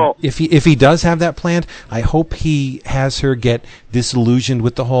if he does have that planned, I hope he has her get disillusioned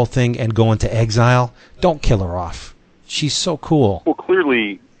with the whole thing and go into exile. Don't kill her off. She's so cool. Well,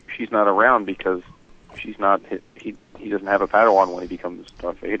 clearly she's not around because she's not. He doesn't have a Padawan when he becomes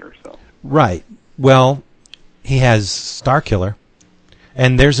Darth Vader. So right. Well, he has Starkiller,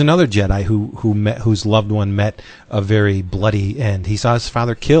 and there's another Jedi whose loved one met a very bloody end. He saw his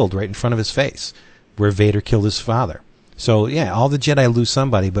father killed right in front of his face, where Vader killed his father. So, yeah, all the Jedi lose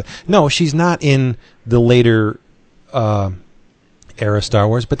somebody. But, no, she's not in the later era Star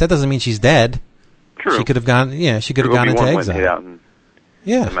Wars, but that doesn't mean she's dead. True. She could have gone into exile. Out in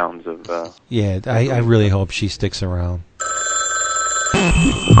the mountains of... I really hope she sticks around.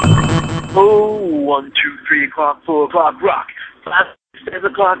 1, 2, 3 o'clock, 4 o'clock, rock. 5, 7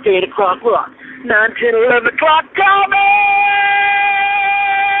 o'clock, 8 o'clock, rock. 9, 10, 11 o'clock, coming!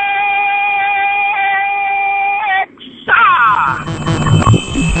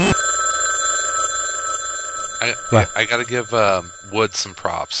 I got to give Wood some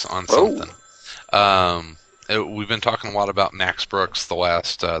props on something. We've been talking a lot about Max Brooks the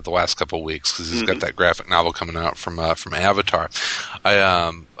last couple of weeks because he's got that graphic novel coming out from Avatar.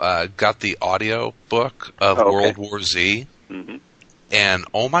 I got the audio book of World War Z, and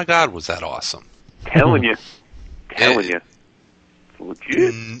oh my God, was that awesome! Telling you, it's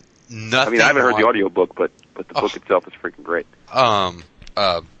legit. Nothing. I mean, I haven't heard the audio book, but the book itself is freaking great. Alan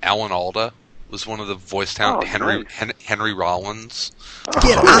Alda was one of the voice talent. Henry Rollins.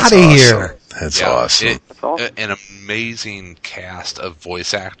 Get out of here! That's awesome. That's awesome. An amazing cast of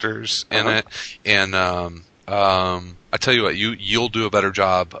voice actors in it, and I tell you what, you'll do a better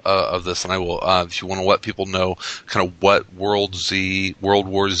job of this than I will. If you want to let people know kind of what World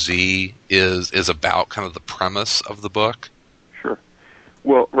War Z is about, kind of the premise of the book. Sure.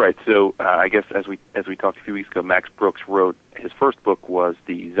 Well, right. So I guess as we talked a few weeks ago, Max Brooks wrote his first book was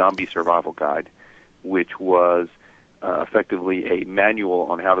the Zombie Survival Guide, which was effectively a manual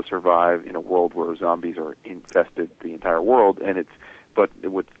on how to survive in a world where zombies are infested the entire world. And but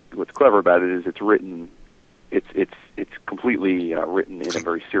what's clever about it is it's written. It's completely written in a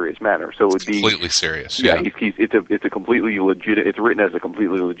very serious manner. So it would be completely serious. Yeah, it's a completely legit. It's written as a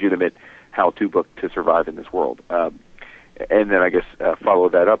completely legitimate how-to book to survive in this world. And then I guess follow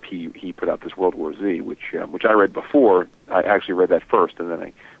that up. He put out this World War Z, which I read before. I actually read that first, and then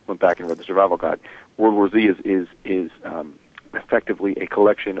I went back and read the Survival Guide. World War Z is effectively a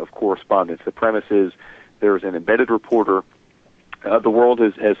collection of correspondence. The premise is there's an embedded reporter. The world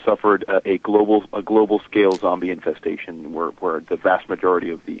has suffered a global scale zombie infestation, where the vast majority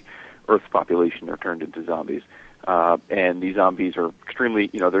of the Earth's population are turned into zombies. And these zombies are extremely,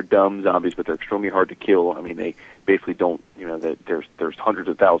 they're dumb zombies, but they're extremely hard to kill. I mean, they basically don't, there's hundreds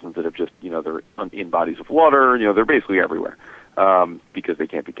of thousands that have just, they're in bodies of water. They're basically everywhere because they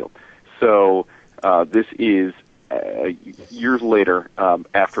can't be killed. So this is years later,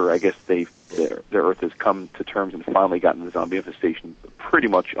 after I guess the Earth has come to terms and finally gotten the zombie infestation pretty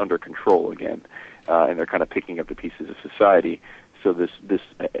much under control again, and they're kind of picking up the pieces of society. So this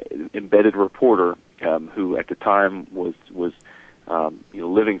embedded reporter, who at the time was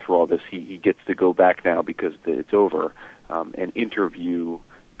living through all this, he gets to go back now because it's over, and interview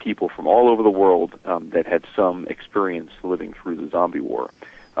people from all over the world that had some experience living through the zombie war,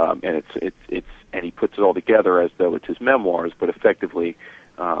 and and he puts it all together as though it's his memoirs, but effectively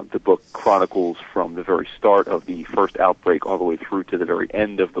the book chronicles from the very start of the first outbreak all the way through to the very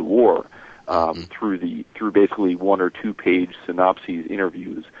end of the war. Through basically 1 or 2 page synopses,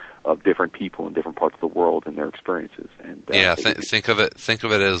 interviews of different people in different parts of the world and their experiences. And think of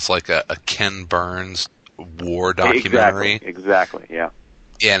it as like a Ken Burns war documentary. Exactly. Yeah.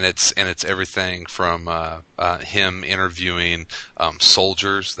 And it's everything from him interviewing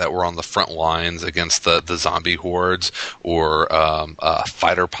soldiers that were on the front lines against the zombie hordes, or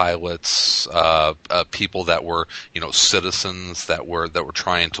fighter pilots, people that were citizens that were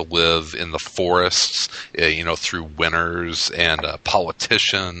trying to live in the forests through winters, and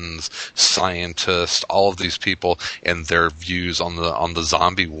politicians, scientists, all of these people and their views on the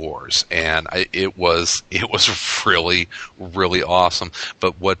zombie wars. And it was really, really awesome.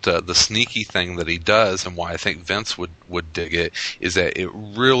 But what the sneaky thing that he does, and why I think Vince would dig it, is that it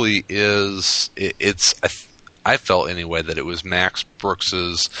really is. I felt anyway that it was Max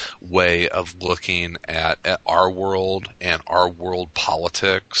Brooks's way of looking at our world and our world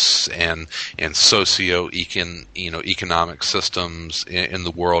politics and economic systems in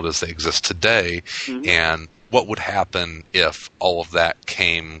the world as they exist today, and what would happen if all of that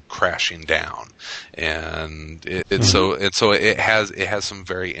came crashing down. And so it has some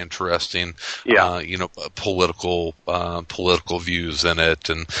very interesting political views in it.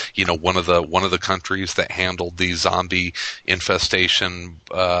 And one of the countries that handled the zombie infestation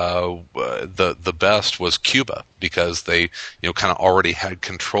the best was Cuba, because they kind of already had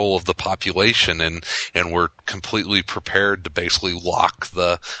control of the population and were completely prepared to basically lock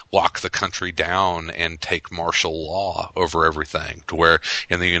the country down and take martial law over everything, to where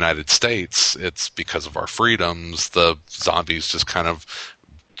in the United States, it's because of our freedoms, the zombies just kind of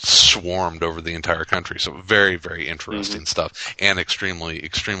swarmed over the entire country. So very, very interesting stuff, and extremely,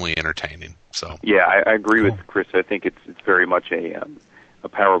 extremely entertaining. So yeah, I agree with Chris. I think it's very much a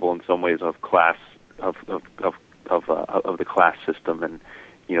parable in some ways of class of the class system, and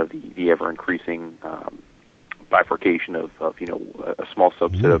the ever increasing bifurcation of a small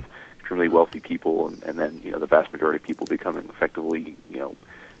subset of extremely wealthy people, and then the vast majority of people becoming effectively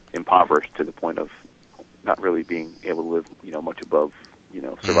impoverished to the point of not really being able to live much above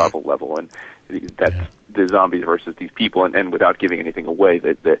survival level. And that's the zombies versus these people, and without giving anything away,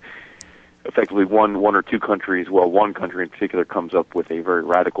 that effectively one or two countries, one country in particular, comes up with a very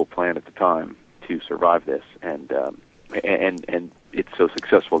radical plan at the time to survive this, and it's so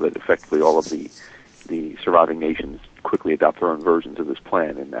successful that effectively all of the surviving nations quickly adopt their own versions of this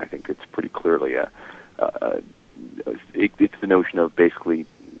plan. And I think it's pretty clearly it's the notion of basically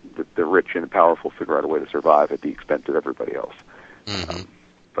the rich and the powerful figure out a way to survive at the expense of everybody else.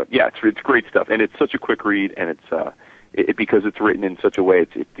 But yeah, it's great stuff, and it's such a quick read, and it's because it's written in such a way.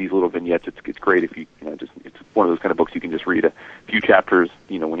 It's these little vignettes. It's great if it's one of those kind of books you can just read a few chapters,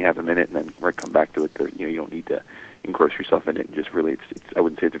 when you have a minute, and then come back to it. You don't need to engross yourself in it, and just really, it's I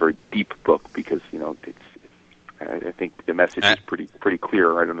wouldn't say it's a very deep book, because I think the message is pretty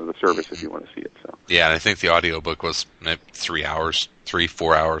clear right under the surface if you want to see it. So yeah, and I think the audiobook was maybe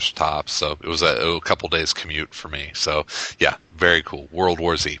 4 hours tops. So it was a couple days commute for me. So yeah, very cool. World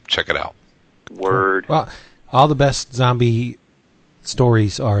War Z. Check it out. Word. Well, all the best zombie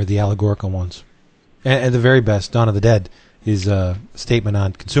stories are the allegorical ones, and the very best, Dawn of the Dead, is a statement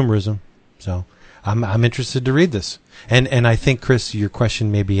on consumerism. So I'm interested to read this, and I think, Chris, your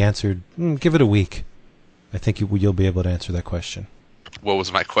question may be answered. Give it a week. I think you'll be able to answer that question. What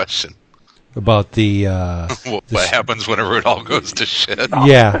was my question? About the what happens whenever it all goes to shit?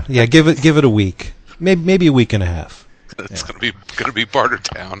 Yeah. Give it a week, maybe a week and a half. It's gonna be barter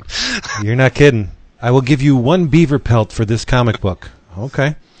town. You're not kidding. I will give you 1 beaver pelt for this comic book.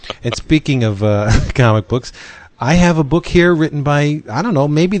 Okay. And speaking of comic books, I have a book here written by, I don't know,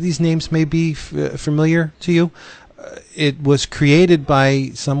 maybe these names may be familiar to you. It was created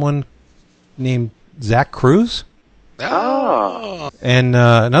by someone named Zach Cruz. Oh. And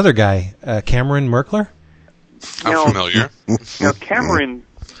another guy, Cameron Merkler. I'm familiar. Now, Cameron,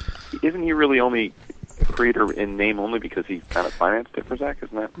 isn't he really only a creator in name only because he kind of financed it for Zach,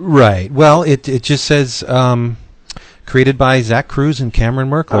 isn't that? Right. Well, it just says created by Zach Cruz and Cameron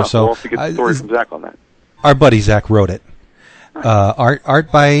Merkler. So we'll have to get the story from Zach on that. Our buddy Zach wrote it.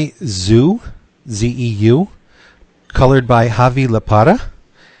 Art by Zeu, Z-E-U, colored by Javi Laparra,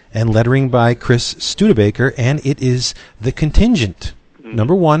 and lettering by Chris Studebaker, and it is The Contingent,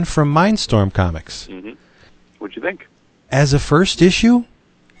 #1 from Mindstorm Comics. What'd you think? As a first issue,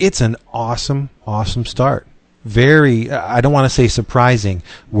 it's an awesome start. Very, I don't want to say surprising,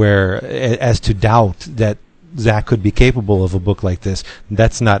 as to doubt that Zach could be capable of a book like this.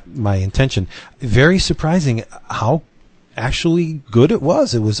 That's not my intention. Very surprising how actually good it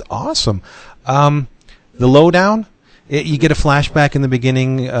was. It was awesome. The lowdown, you get a flashback in the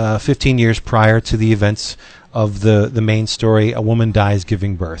beginning, 15 years prior to the events of the main story. A woman dies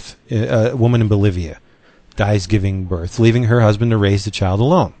giving birth. A woman in Bolivia dies giving birth, leaving her husband to raise the child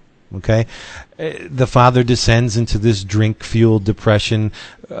alone. Okay, the father descends into this drink-fueled depression.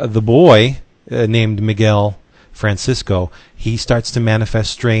 The boy, named Miguel Francisco, he starts to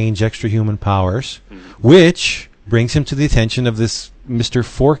manifest strange extra-human powers, which brings him to the attention of this Mr.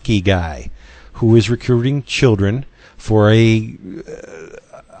 Forky guy, who is recruiting children for a,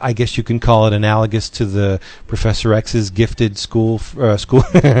 I guess you can call it analogous to the Professor X's gifted school,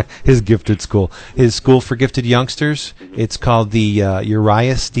 his gifted school, his school for gifted youngsters. It's called the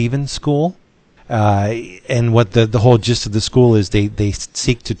Uriah Stevens School. And what the whole gist of the school is, they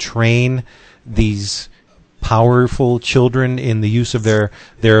seek to train these powerful children in the use of their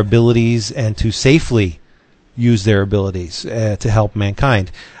abilities and to safely use their abilities to help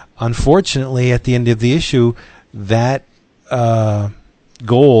mankind. Unfortunately, at the end of the issue, that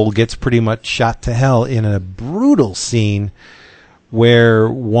goal gets pretty much shot to hell in a brutal scene where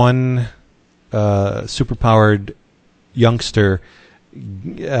one superpowered youngster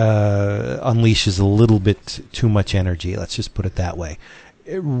unleashes a little bit too much energy. Let's just put it that way.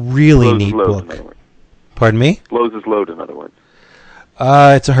 Really neat book. Pardon me? Blows his load, in other words.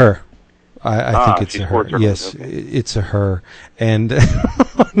 It's a her. I think it's a her. Yes, okay. It's a her. And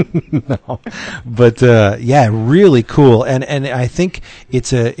no, but yeah, really cool. And I think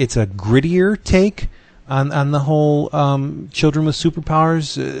it's a grittier take on the whole children with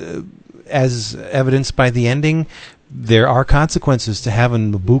superpowers, as evidenced by the ending. There are consequences to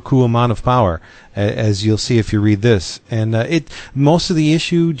having a buku amount of power, as you'll see if you read this. And most of the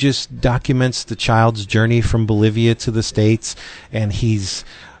issue just documents the child's journey from Bolivia to the States, and he's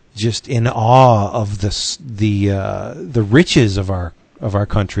just in awe of the riches of our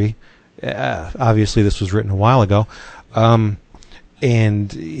country. Obviously, this was written a while ago.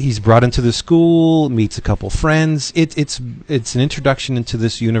 And he's brought into the school, meets a couple friends. It's an introduction into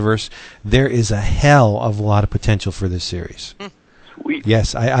this universe. There is a hell of a lot of potential for this series. Sweet.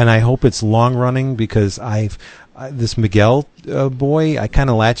 Yes, I hope it's long running, because this Miguel boy, I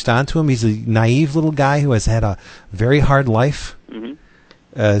kind of latched onto him. He's a naive little guy who has had a very hard life. Mm-hmm.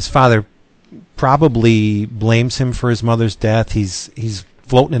 His father probably blames him for his mother's death. He's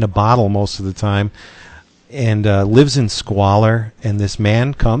floating in a bottle most of the time, and lives in squalor, and this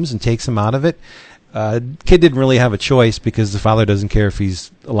man comes and takes him out of it. Kid didn't really have a choice, because the father doesn't care if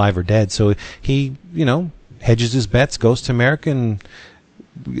he's alive or dead, so he, hedges his bets, goes to America, and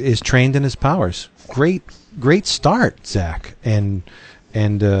is trained in his powers. Great start, Zach and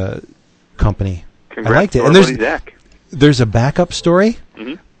company. Congrats, I liked it. And there's a backup story.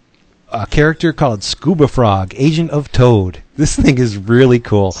 Mm-hmm. A character called Scuba Frog, Agent of Toad. This thing is really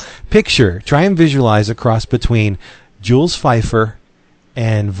cool. Try and visualize a cross between Jules Pfeiffer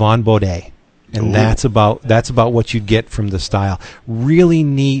and Vaughn Baudet. And Ooh. that's about what you'd get from the style. Really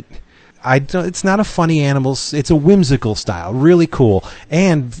neat. It's not a funny animal. It's a whimsical style. Really cool.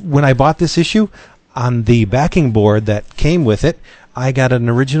 And when I bought this issue, on the backing board that came with it, I got an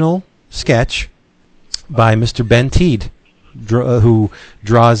original sketch by Mr. Ben Teed, who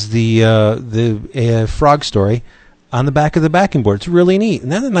draws the frog story on the back of the backing board. It's really neat, and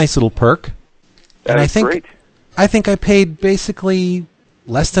that's a nice little perk. Great. I think I paid basically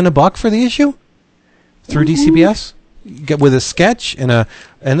less than $1 for the issue through DCBS, with a sketch and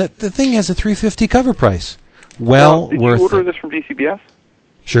the thing has a $3.50 cover price. Well, did worth you order it. this from DCBS?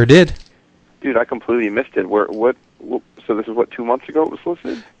 Sure did. Dude, I completely missed it. So this is 2 months ago it was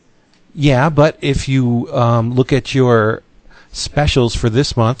listed? Yeah, but if you look at your specials for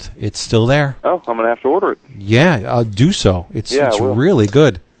this month, it's still there. Oh, I'm going to have to order it. Yeah, I'll do so. It's really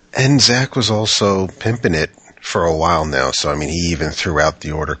good. And Zach was also pimping it for a while now. So, I mean, he even threw out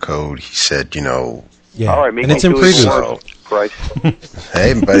the order code. He said, Yeah. All right, and it's in preview.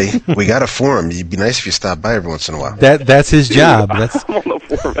 Hey, buddy, we got a forum. It'd be nice if you stopped by every once in a while. That's his job. I'm on the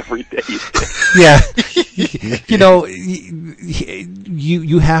forum every day. Yeah.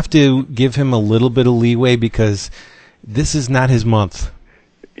 You have to give him a little bit of leeway, because this is not his month.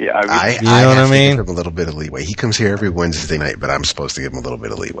 Yeah, I have to give him a little bit of leeway. He comes here every Wednesday night, but I'm supposed to give him a little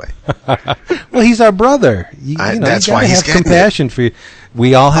bit of leeway. Well, he's our brother. That's why he's have compassion for you.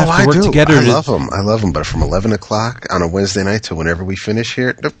 We all have to work together. I love him. But from 11 o'clock on a Wednesday night to whenever we finish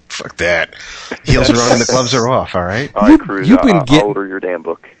here, fuck that. Heels are on and the gloves are off. All right. All right, Cruz. I'll order your damn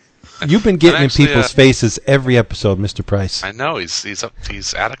book. You've been getting in people's faces every episode, Mr. Price. I know he's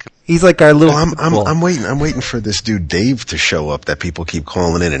out of. He's like our little. I'm waiting for this dude Dave to show up that people keep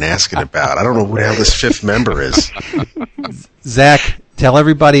calling in and asking about. I don't know who the hell this fifth member is. Zach, tell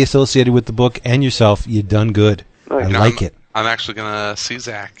everybody associated with the book and yourself you done good. I like it. I'm actually going to see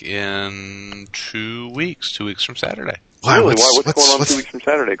Zach in 2 weeks. 2 weeks from Saturday. Why? Really? What's going on 2 weeks from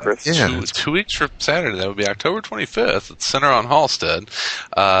Saturday, Chris? Yeah. 2 weeks from Saturday. That would be October 25th at the Center on Halstead,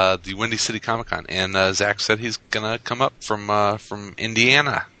 the Windy City Comic Con. And Zach said he's going to come up from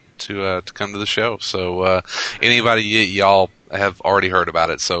Indiana to come to the show. So anybody, y'all have already heard about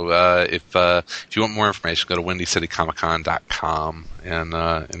it. So if you want more information, go to windycitycomiccon.com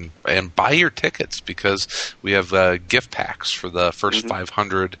and buy your tickets, because we have gift packs for the first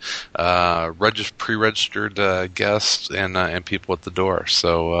 500 pre-registered guests and people at the door.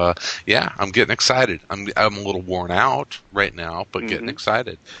 So yeah, I'm getting excited. I'm a little worn out right now, but getting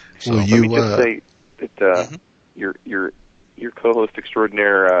excited. So, let me just say that your co-host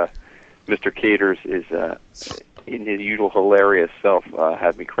extraordinaire, Mr. Caters, is in his usual hilarious self,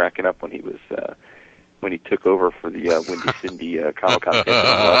 had me cracking up when he was when he took over for the Windy Cindy Comic Con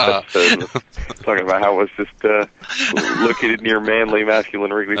last episode, talking about how it was just located near Manly,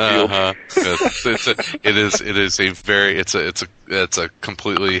 masculine Wrigley Field. It's a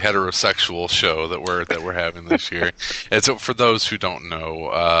completely heterosexual show that we're having this year. And so, for those who don't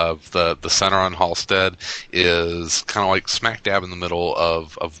know, the Center on Halstead is kind of like smack dab in the middle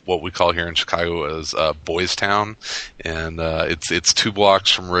of what we call here in Chicago as Boys Town, and it's 2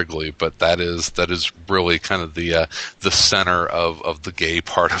 blocks from Wrigley, but that is really kind of the center of the gay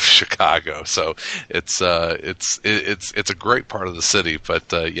part of Chicago. So it's a great part of the city, but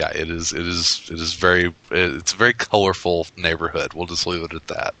yeah, it's a very colorful neighborhood. We'll just leave it at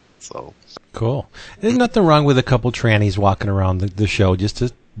that. So cool. There's nothing wrong with a couple trannies walking around the show just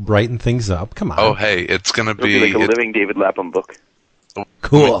to brighten things up. Come on. Oh, hey, it's going to be like a living David Lapham book.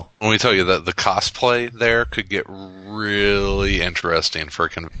 Cool. Let me tell you that the cosplay there could get really interesting for a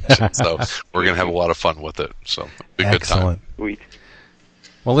convention. So we're going to have a lot of fun with it. So it'll be a good time. Sweet.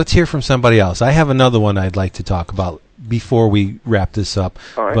 Well, let's hear from somebody else. I have another one I'd like to talk about before we wrap this up.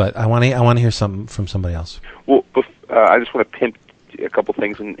 All right. But I want to hear something from somebody else. Well, I just want to pimp a couple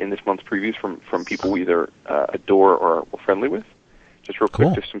things in this month's previews from people we either adore or are friendly with. Just real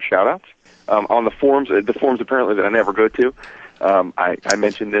quick, just some shout-outs. On the forums apparently that I never go to, I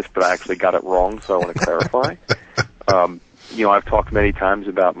mentioned this, but I actually got it wrong, so I want to clarify. I've talked many times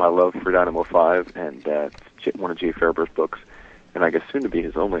about my love for Dynamo 5 and one of Jay Faerber's books, and I guess soon to be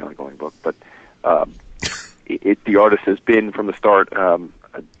his only ongoing book. But the artist has been from the start a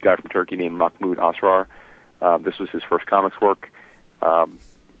guy from Turkey named Mahmoud Asrar. This was his first comics work.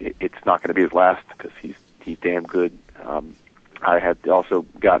 It's not going to be his last because he's damn good. I had also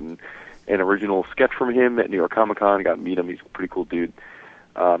gotten an original sketch from him at New York Comic Con. Got to meet him. He's a pretty cool dude.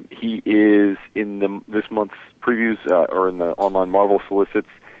 He is in this month's previews or in the online Marvel solicits.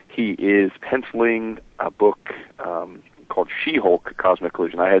 He is penciling a book called She-Hulk Cosmic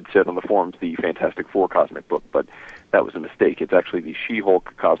Collision. I had said on the forums the Fantastic Four cosmic book, but that was a mistake. It's actually the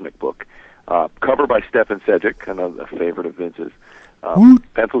She-Hulk cosmic book. Cover by Stefan Sejic, another favorite of Vince's.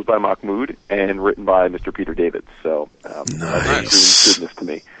 Pencils by Mahmoud and written by Mr. Peter Davids. So that's goodness to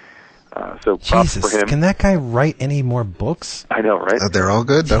me. So props for him. Can that guy write any more books? I know, right? They're all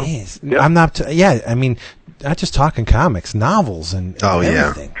good, though. Yep. I'm not. I mean, not just talking comics, novels, and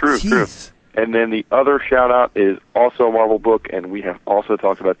everything. True. And then the other shout out is also a Marvel book, and we have also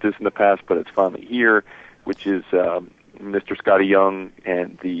talked about this in the past, but it's finally here, which is Mr. Scotty Young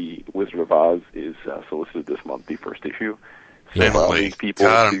and the Wizard of Oz is solicited this month, the first issue. Family.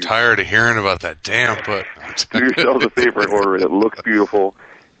 God, I'm tired of hearing about that damn book. Do yourselves a favor and order it. It looks beautiful.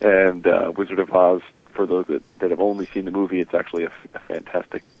 And Wizard of Oz, for those that have only seen the movie, it's actually a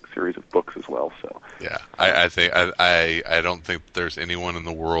fantastic series of books as well. So yeah, I think I don't think there's anyone in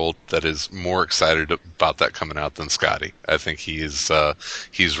the world that is more excited about that coming out than Scotty. I think he's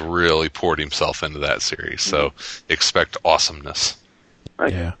really poured himself into that series. So expect awesomeness.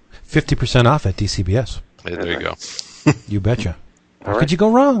 Right. Yeah, 50% off at DCBS. Yeah, there you go. You betcha. How could you go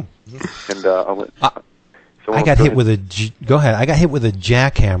wrong? And I'll let I got hit with a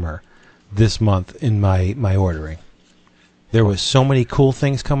jackhammer this month in my ordering. There was so many cool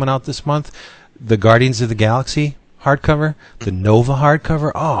things coming out this month. The Guardians of the Galaxy hardcover, the Nova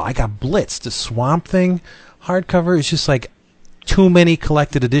hardcover. Oh, I got blitzed. The Swamp Thing hardcover is just like too many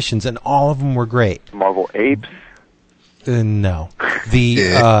collected editions, and all of them were great. Marvel Apes. No.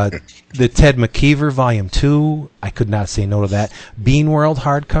 The Ted McKeever Volume 2, I could not say no to that. Bean World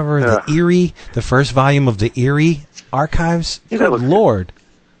hardcover, the Eerie, the first volume of the Eerie archives. Good Lord.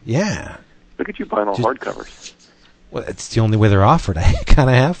 Yeah. Look at you buying all hardcovers. Well, it's the only way they're offered. I kind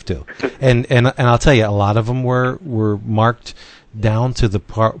of have to. And I'll tell you, a lot of them were marked down to the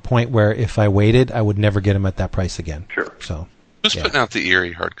point where if I waited, I would never get them at that price again. Sure. So, who's putting out the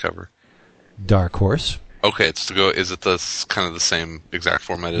Eerie hardcover? Dark Horse. Okay, it's to go. Is it kind of the same exact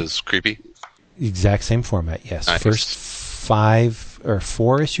format as Creepy? Exact same format, yes. Nice. 5 or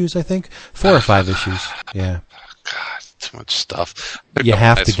 4 issues, I think. 4 or 5 issues. Yeah. God, too much stuff. You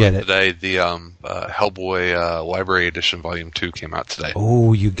have to get it. Today, the Hellboy Library Edition Volume 2 came out today.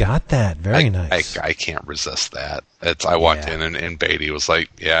 Oh, you got that. Very nice. I can't resist that. I walked in and Beatty was like,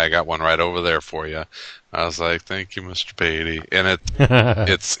 "Yeah, I got one right over there for you." I was like, "Thank you, Mr. Beatty." And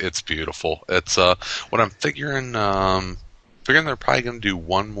it's beautiful. It's what I'm figuring. They're probably going to do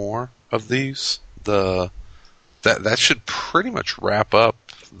one more of these. That should pretty much wrap up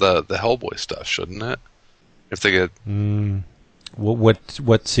the Hellboy stuff, shouldn't it? If they get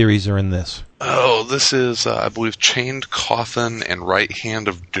what series are in this? Oh, this is I believe Chained Coffin and Right Hand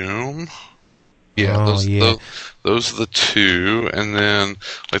of Doom. Yeah, those are the 2, and then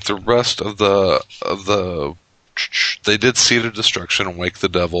like the rest of the they did Seed of Destruction and Wake the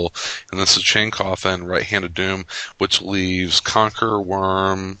Devil, and this is Chained Coffin, Right Hand of Doom, which leaves Conqueror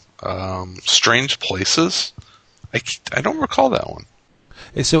Worm, Strange Places. I don't recall that one.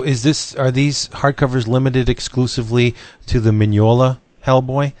 So are these hardcovers limited exclusively to the Mignola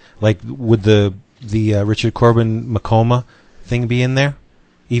Hellboy? Like, would the Richard Corbin Macoma thing be in there?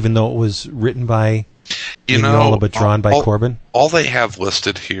 Even though it was written by Mignola but drawn by Corbin? All they have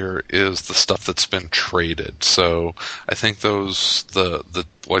listed here is the stuff that's been traded. So I think those, the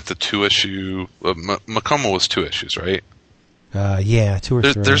 2 issue, Macoma was 2 issues, right? 2 or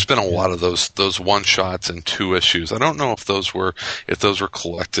 3. There's been a lot of those one shots and 2 issues. I don't know if those were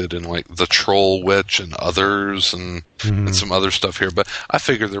collected in like The Troll Witch and others and some other stuff here. But I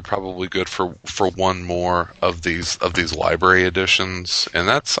figure they're probably good for one more of these library editions. And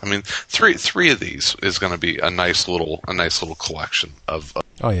that's, I mean, three of these is going to be a nice little collection of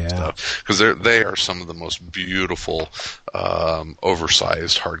stuff, because they are some of the most beautiful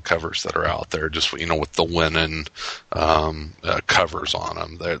oversized hardcovers that are out there. Just with the linen covers on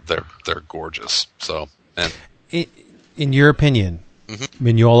them, they're gorgeous. So, and in your opinion,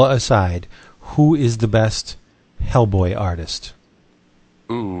 Mignola aside, who is the best Hellboy artist?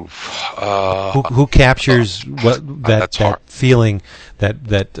 Ooh, who captures that feeling that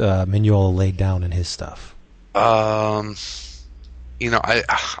Mignola laid down in his stuff? I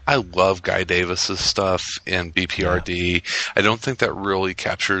love Guy Davis's stuff in BPRD. Yeah. I don't think that really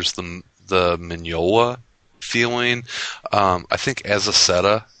captures the Mignola feeling. I think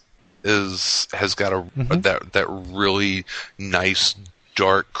Azaceta has got that really nice,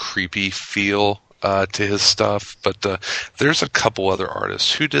 dark, creepy feel to his stuff. But there's a couple other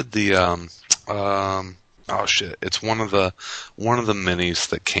artists who did the oh shit! It's one of the minis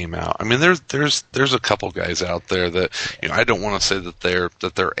that came out. I mean, there's a couple guys out there that I don't want to say that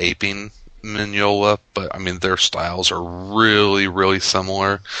they're aping Mignola, but I mean their styles are really, really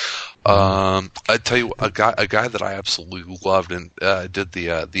similar. I tell you, a guy that I absolutely loved and did the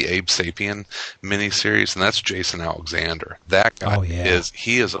Abe Sapien miniseries, and that's Jason Alexander. That guy is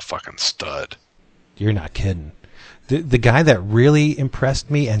a fucking stud. You're not kidding. The guy that really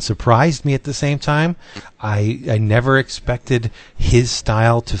impressed me and surprised me at the same time, I never expected his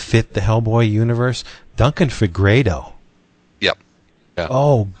style to fit the Hellboy universe. Duncan Fegredo. Yep. Yeah.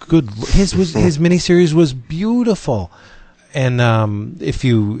 Oh, good. His miniseries was beautiful. And if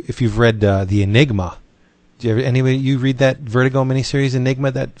you've read The Enigma, anybody you read that Vertigo miniseries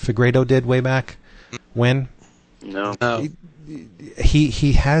Enigma that Fegredo did way back when? No.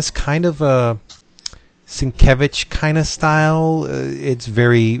 He has kind of a Sienkiewicz kind of style. It's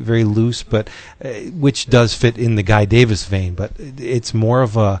very, very loose, but which does fit in the Guy Davis vein. But it's more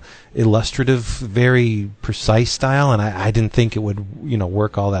of a illustrative, very precise style, and I didn't think it would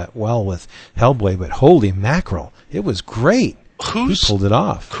work all that well with Hellboy. But holy mackerel, it was great. He pulled it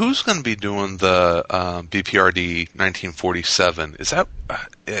off. Who's going to be doing the BPRD 1947? Is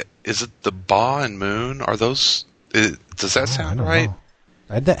it the Ba and Moon? Are those? Does that sound right? Know.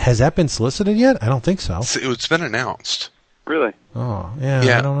 Has that been solicited yet? I don't think so. It's been announced. Really? Oh, yeah.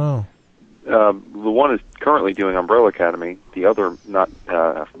 I don't know. The one is currently doing Umbrella Academy. The other, not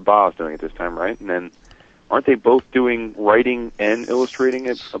Ba's doing it this time, right? And then, aren't they both doing writing and illustrating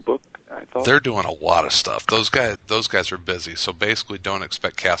a book? I thought they're doing a lot of stuff. Those guys are busy. So basically, don't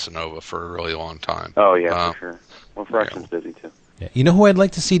expect Casanova for a really long time. Oh yeah, for sure. Well, Fraction's busy too. Yeah. You know who I'd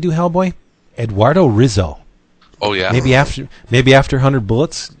like to see do Hellboy? Eduardo Rizzo. Oh yeah. Maybe after 100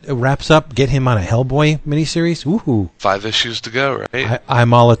 Bullets wraps up, get him on a Hellboy miniseries. Woohoo! 5 issues to go, right?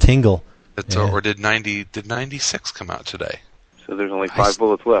 I'm all a tingle. Or did 96 come out today? So there's only 5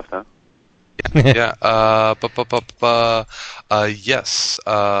 bullets left, huh? Yeah. Yes.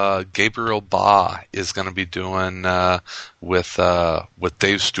 Gabriel Ba is going to be doing with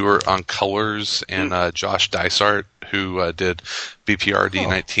Dave Stewart on colors and Josh Dysart, who did BPRD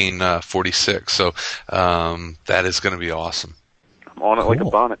 1946. So that is going to be awesome. I'm on it like a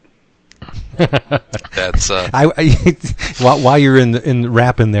bonnet. That's while you're in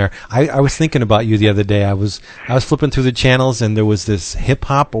rapping there, I was thinking about you the other day. I was flipping through the channels, and there was this hip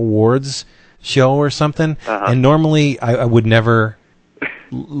hop awards show or something. And normally I would never,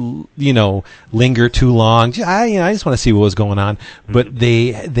 linger too long. I just want to see what was going on. But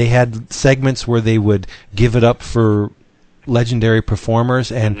they had segments where they would give it up for legendary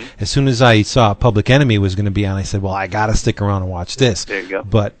performers, and as soon as I saw Public Enemy was going to be on, I said, well, I got to stick around and watch this. There you go.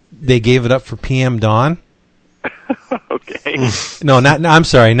 But they gave it up for PM Dawn. Okay. No, I'm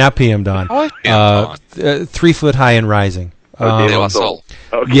sorry, not PM Dawn. 3 Foot High and Rising. De La Soul.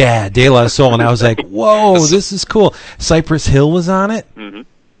 Okay. Yeah, De La Soul, and I was like, whoa, this is cool. Cypress Hill was on it. Mm-hmm.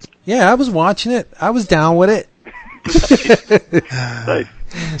 Yeah, I was watching it. I was down with it. Nice.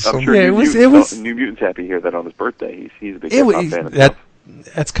 I'm sure it was New Mutant's happy to hear that on his birthday. He's a big hip hop fan.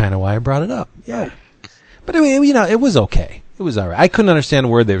 That's kind of why I brought it up. Yeah, but I mean, it was okay. It was all right. I couldn't understand a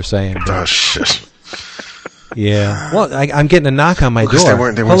word they were saying. Oh shit! Yeah. Well, I'm getting a knock on my door. They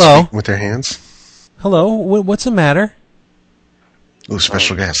weren't Hello. With their hands. Hello. What's the matter? Oh,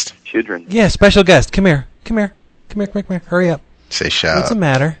 special guest. Children. Yeah, special guest. Come here. Hurry up. Say shut What's the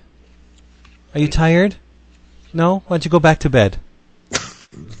matter? Are you tired? No? Why don't you go back to bed?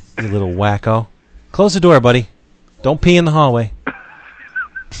 You little wacko. Close the door, buddy. Don't pee in the hallway.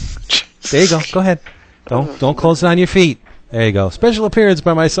 There you go. Go ahead. Don't close it on your feet. There you go. Special appearance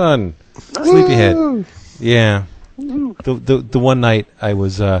by my son. Sleepyhead. Yeah. The one night I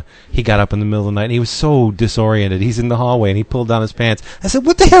was he got up in the middle of the night and he was so disoriented. He's in the hallway and he pulled down his pants. I said,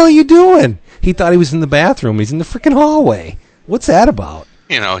 "What the hell are you doing?" He thought he was in the bathroom. He's in the freaking hallway. What's that about?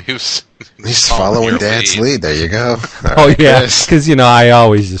 He's following Dad's lead. There you go. Yeah, because I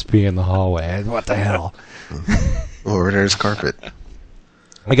always just pee in the hallway. What the hell? Over there's carpet.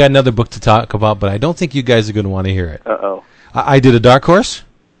 I got another book to talk about, but I don't think you guys are going to want to hear it. Uh-oh. I did a Dark Horse.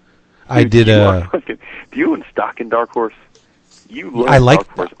 Do you and stock in Dark Horse? You love Dark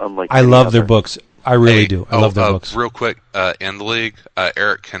Horse unlike I love their books. I really do. I love their books. Real quick, End League,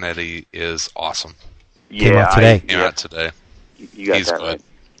 Eric Canete is awesome. Came out today. Came out today. You got He's that good.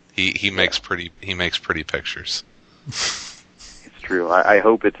 right. He makes pretty pictures. It's true. I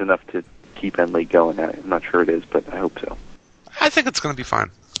hope it's enough to keep End League going. I'm not sure it is, but I hope so. I think it's going to be fine.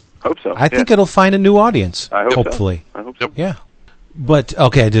 Hope so. I think it'll find a new audience. I hope hopefully. So. I hope so. Yeah. But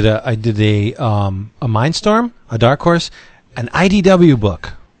okay, I did a Mindstorm, a Dark Horse, an IDW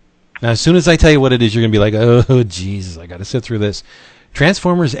book. Now, as soon as I tell you what it is, you're going to be like, "Oh, Jesus, I got to sit through this."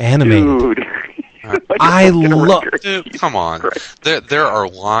 Transformers animated. Dude. I love. Dude, come on. There are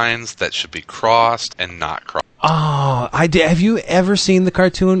lines that should be crossed and not crossed. Oh, have you ever seen the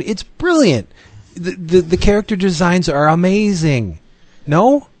cartoon? It's brilliant. The character designs are amazing.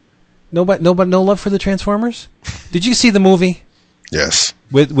 No love for the Transformers. Did you see the movie? Yes.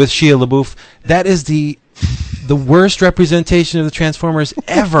 With Shia LaBeouf. That is the worst representation of the Transformers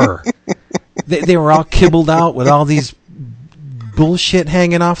ever. They were all kibbled out with all these bullshit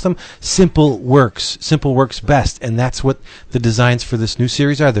hanging off them. Simple works best, and that's what the designs for this new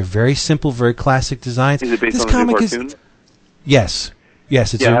series are. They're very simple, very classic designs. Is it based this on the comic new cartoon? Yes.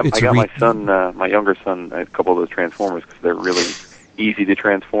 It's I a got my son, my younger son, a couple of those Transformers because they're really easy to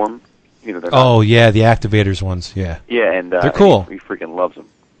transform. They're not, the Activators ones. Yeah, and they're cool. He freaking loves them.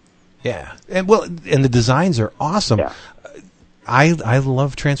 Yeah, and the designs are awesome. Yeah. I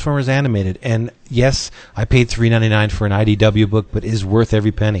love Transformers animated, and yes, I paid $3.99 for an IDW book, but it is worth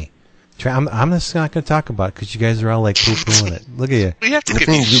every penny. I'm just not going to talk about it because you guys are all like poo-pooing it. Look at you. We have to give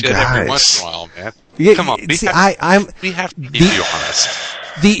you shit every once in a while, man. Yeah, come on, we have to keep you honest.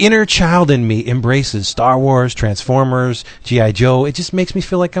 The inner child in me embraces Star Wars, Transformers, G.I. Joe. It just makes me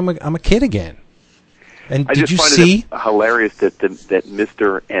feel like I'm a kid again. And I did you find see? It hilarious that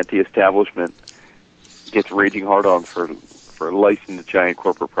Mr. Anti-Establishment gets raging hard on for licensed giant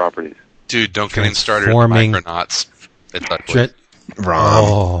corporate properties. Dude, don't get him started on Micronauts.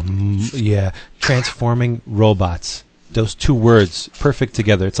 Oh, yeah. Transforming robots. Those two words, perfect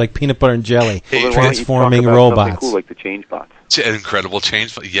together. It's like peanut butter and jelly. Well, transforming robots. Cool, like the Change Bots. Incredible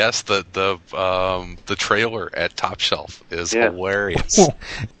Change. Yes, the trailer at Top Shelf is hilarious.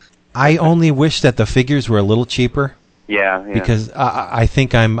 I only wish that the figures were a little cheaper. Yeah. Because I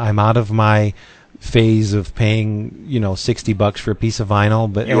think I'm out of my phase of paying $60 for a piece of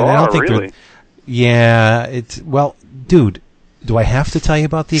vinyl. But I don't think really? Dude. Do I have to tell you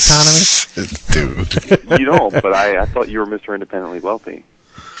about the economy? Dude. You don't, but I thought you were Mr. Independently Wealthy.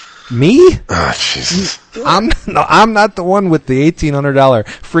 Me? Oh, Jesus. I'm not the one with the $1,800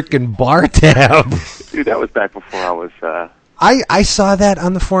 freaking bar tab. Dude, that was back before I was... I saw that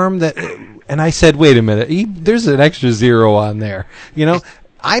on the forum, and I said, wait a minute, there's an extra zero on there. You know,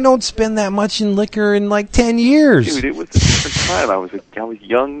 I don't spend that much in liquor in like 10 years. Dude, it was a different time. I was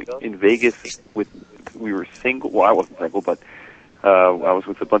young in Vegas. We were single. Well, I wasn't single, but I was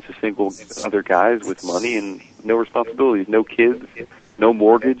with a bunch of single other guys with money and no responsibilities, no kids, no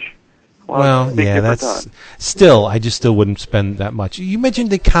mortgage. Well, yeah, that's still. I just still wouldn't spend that much. You mentioned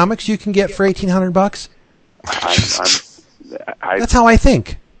the comics you can get for $1,800. That's how I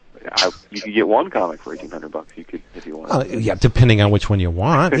think. You could get one comic for $1,800. You could, if you want. Yeah, depending on which one you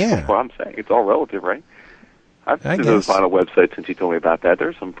want. Yeah. That's what I'm saying. It's all relative, right? I've seen those vinyl websites since you told me about that.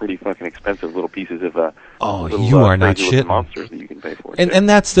 There's some pretty fucking expensive little pieces of you are not shitting. Monsters that you can pay for. And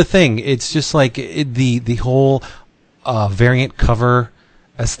that's the thing. It's just like the whole variant cover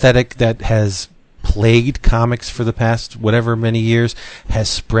aesthetic that has plagued comics for the past whatever many years has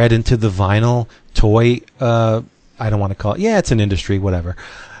spread into the vinyl toy. I don't want to call it. Yeah, it's an industry, whatever.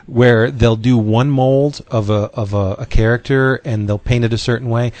 Where they'll do one mold of a character and they'll paint it a certain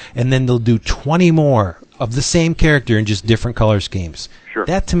way, and then they'll do 20 more of the same character in just different color schemes. Sure.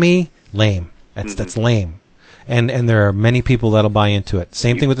 That to me, lame. That's lame. And there are many people that'll buy into it.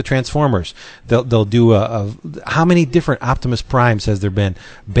 Same thing with the Transformers. They'll do how many different Optimus Primes has there been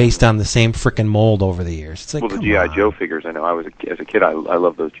based on the same frickin' mold over the years? It's like, the G.I. Joe figures. I know. As a kid, I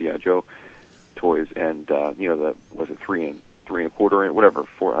loved those G.I. Joe toys, and was it 3 1/4 and whatever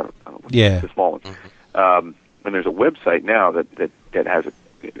 4? I don't know. Yeah, the small ones. And there's a website now that has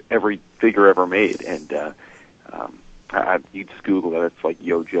every figure ever made, and you just Google it. It's like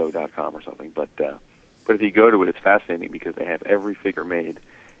yojo.com or something, but if you go to it, it's fascinating because they have every figure made,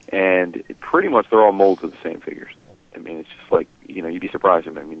 and pretty much they're all molds of the same figures. I mean, it's just like, you'd be surprised.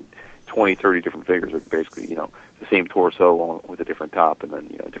 I mean, 20, 30 different figures are basically, the same torso with a different top and then,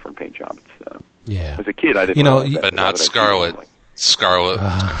 different paint job. Yeah. As a kid, I didn't but not Scarlet. Scarlet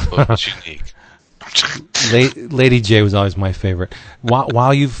was unique. Lady J was always my favorite.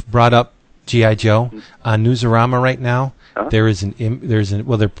 While you've brought up G.I. Joe, on Newsarama right now, Devil's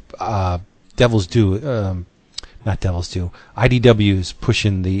Due, not Devil's Due, IDW's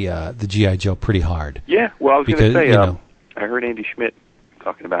pushing the G.I. Joe pretty hard. Yeah, well, I was going to say, I heard Andy Schmidt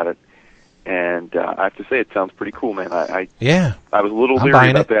talking about it, and I have to say, it sounds pretty cool, man. I was a little leery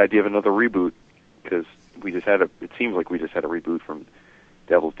about the idea of another reboot, because it seems like we just had a reboot from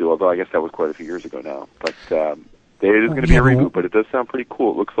Devil's Due, although I guess that was quite a few years ago now. But there is going to be a reboot, but it does sound pretty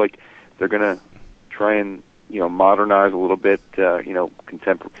cool. It looks like they're going to try and, modernize a little bit,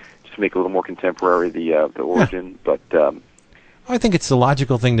 just make it a little more contemporary, the origin. But I think it's the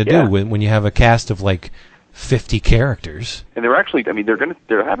logical thing to do when you have a cast of like 50 characters. And they're actually,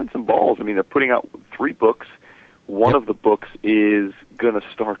 they're having some balls. I mean, they're putting out 3 books. One of the books is going to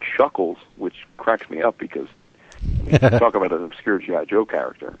star Chuckles, which cracks me up because talk about an obscure G.I. Joe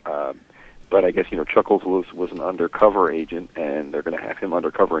character. But I guess, Chuckles was an undercover agent, and they're going to have him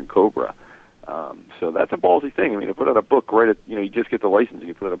undercover in Cobra. So that's a ballsy thing. I mean, to put out a book you just get the license and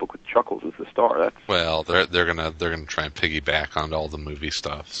you put out a book with Chuckles as the star. They're gonna try and piggyback onto all the movie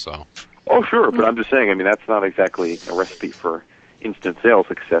stuff. So. Oh, sure, but I'm just saying. I mean, that's not exactly a recipe for instant sales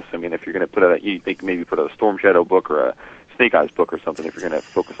success. I mean, if you're going to put out, you think maybe put out a Storm Shadow book or a Snake Eyes book or something. If you're going to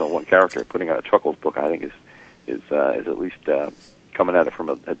focus on one character, putting out a Chuckles book, I think is at least coming at it from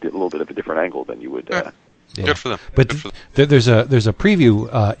a little bit of a different angle than you would. Good for them. But there's a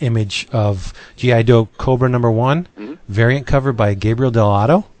preview image of G.I. Joe Cobra #1 variant cover by Gabriel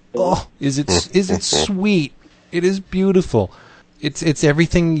Delato. Oh, is it sweet? It is beautiful. It's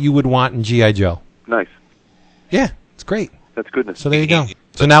everything you would want in G.I. Joe. Nice. Yeah, it's great. That's goodness. So there you go.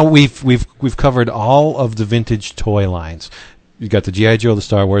 So now we've covered all of the vintage toy lines. You've got the G.I. Joe, the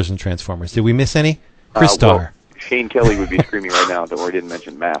Star Wars, and Transformers. Did we miss any? Chris Starr. Well, Shane Kelly would be screaming right now that we didn't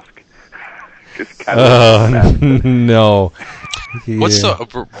mention Mask. No. Yeah. What's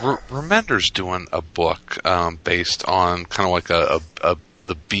Remender's doing a book based on kind of like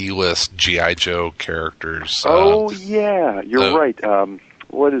the B-list G.I. Joe characters. You're right.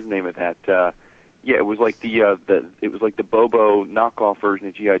 What is the name of that? It was like the Bobo knockoff version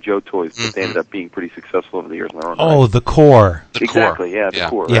of G.I. Joe toys, but they ended up being pretty successful over the years in their own right. Oh, the Core. Exactly, the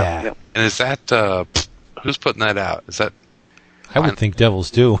Core. Yeah. Right. And is that who's putting that out? Is that? I would think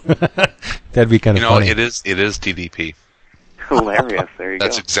Devil's Due. That'd be kind of funny. It is DDP. Hilarious. There you go.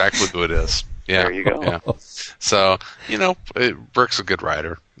 That's exactly who it is. Yeah. There you go. Yeah. So, Brick's a good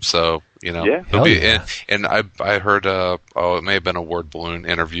writer. So, Yeah. And I heard it may have been a Word Balloon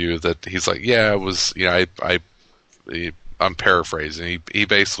interview that he's like, it was, I I'm paraphrasing. He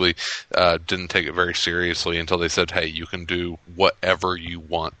basically didn't take it very seriously until they said, "Hey, you can do whatever you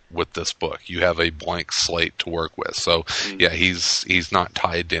want with this book. You have a blank slate to work with." So, yeah, he's not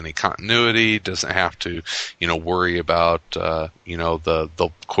tied to any continuity. Doesn't have to, worry about the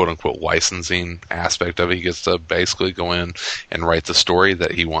quote unquote licensing aspect of it. He gets to basically go in and write the story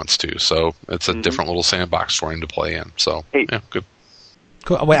that he wants to. So it's a different little sandbox for him to play in. So, yeah, good.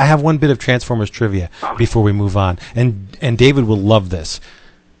 Cool. Wait, I have one bit of Transformers trivia before we move on, and David will love this.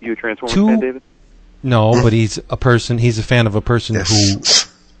 You a Transformers fan, David? No, but he's a fan of a person who...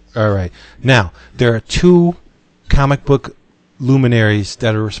 All right. Now, there are 2 comic book luminaries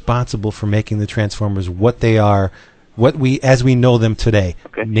that are responsible for making the Transformers what they are, as we know them today.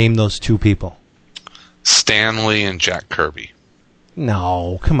 Okay. Name those 2 people. Stan Lee and Jack Kirby.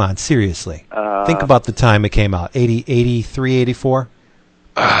 No, come on, seriously. Think about the time it came out, 83, 84?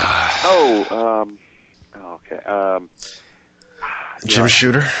 Okay. Jim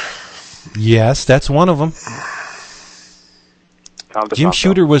Shooter? Yes, that's one of them. Jim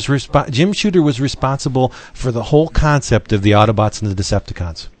Shooter was responsible for the whole concept of the Autobots and the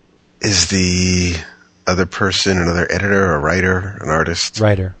Decepticons. Is the other person another editor, a writer, an artist?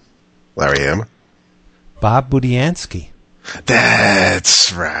 Writer. Larry Hama? Bob Budiansky.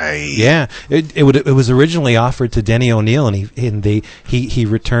 That's right. Yeah, it was originally offered to Denny O'Neil, and he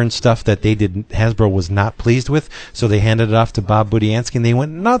returned stuff that Hasbro was not pleased with, so they handed it off to Bob Budiansky, and they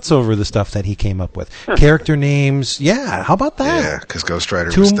went nuts over the stuff that he came up with. Character names, yeah, how about that? Yeah, because Ghost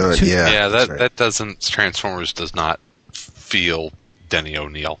Rider was done. That doesn't, Transformers does not feel Denny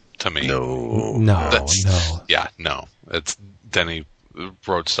O'Neil to me. No. Yeah, no. It's Denny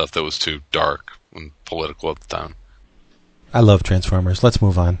wrote stuff that was too dark and political at the time. I love Transformers. Let's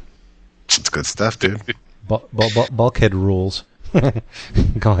move on. It's good stuff, dude. Bulkhead rules.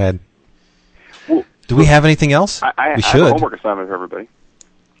 Go ahead. Well, do we have anything else? We should. I have a homework assignment for everybody.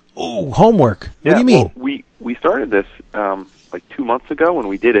 Oh, homework. What do you mean? Well, we started this like 2 months ago when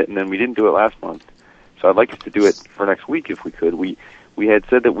we did it, and then we didn't do it last month. So I'd like us to do it for next week if we could. We had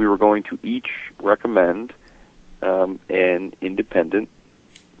said that we were going to each recommend an independent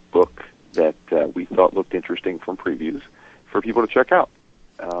book that we thought looked interesting from previews for people to check out.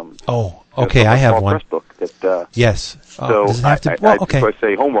 Okay, I have one. Press book that, yes. So does it have to, okay. I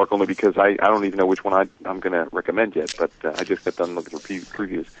say homework only because I don't even know which one I'm going to recommend yet, but I just got done looking for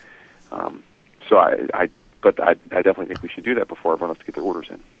previews. So I definitely think we should do that before everyone has to get their orders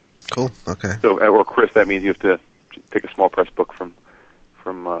in. Cool. Okay. So, or Chris, that means you have to pick a small press book from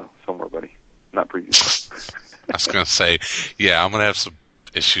somewhere, buddy. Not previews. I was going to say, yeah, I'm going to have some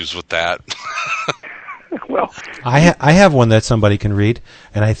issues with that. Well, I have one that somebody can read,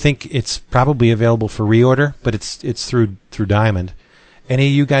 and I think it's probably available for reorder, but it's through Diamond. Any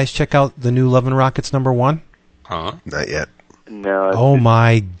of you guys check out the new Love and Rockets #1? Huh? Not yet. No. Oh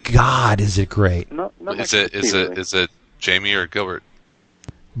my God, is it great? Is it Jamie or Gilbert?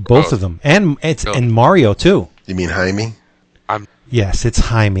 Both of them, and Mario too. You mean Jaime? Yes, it's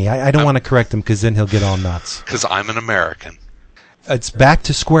Jaime. I don't want to correct him because then he'll get all nuts. Because I'm an American. It's back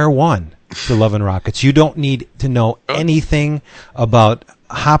to square one for Love and Rockets. You don't need to know anything about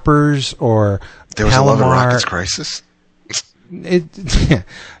hoppers or there was Palomar. A Love and Rockets crisis?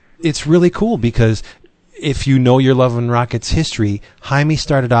 It's really cool because if you know your Love and Rockets history, Jaime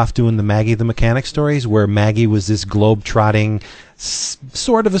started off doing the Maggie the Mechanic stories where Maggie was this globe-trotting,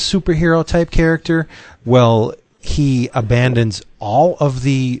 sort of a superhero type character. Well, he abandons all of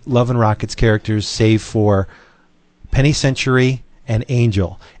the Love and Rockets characters save for Penny Century and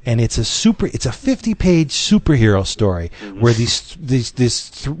Angel, and it's a 50-page superhero story where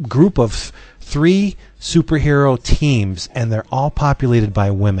this group of 3 superhero teams, and they're all populated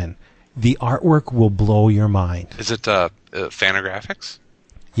by women. The artwork will blow your mind. Is it Fantagraphics?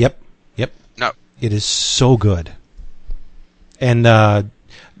 Yep. No. It is so good. And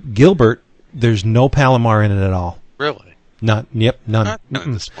Gilbert, there's no Palomar in it at all. Really? None. Not at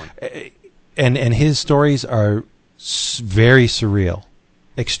this point. And his stories are very surreal,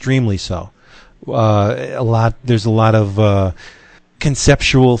 extremely so. There's a lot of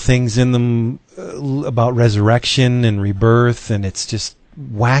conceptual things in them about resurrection and rebirth, and it's just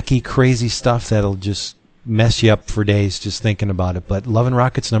wacky, crazy stuff that'll just mess you up for days just thinking about it. But Love and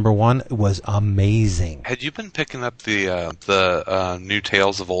Rockets #1 was amazing. Had you been picking up the new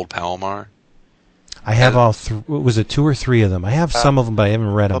Tales of Old Palomar? I have all. Was it 2 or 3 of them? I have some of them, but I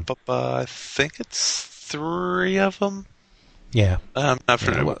haven't read them. I think it's 3 of them. Yeah.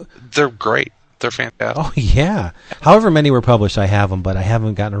 They're great. They're fantastic. Oh, yeah. However many were published, I have them, but I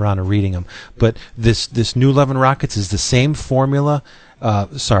haven't gotten around to reading them. But this new Love and Rockets is the same formula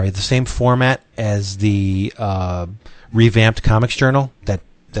the same format as the revamped Comics Journal, that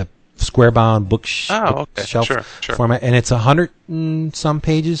square-bound bookshelf format, and it's 100 and some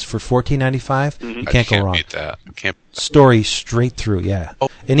pages for $14.95. You can't go wrong. Beat that. Story straight through, yeah. Oh,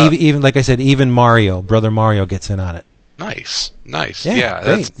 and even like I said, even Brother Mario gets in on it. Nice. Yeah,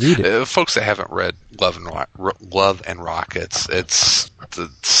 great. Read it. Folks that haven't read Love and Rockets, it's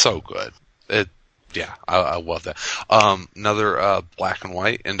so good. I love that. Another black and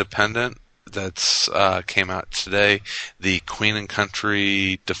white independent that's came out today. The Queen and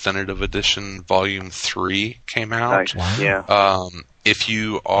Country Definitive Edition Volume 3 came out. Nice. Wow. Yeah. If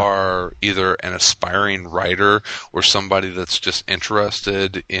you are either an aspiring writer or somebody that's just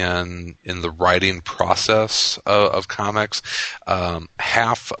interested in the writing process of comics,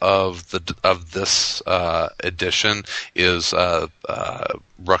 half of this edition is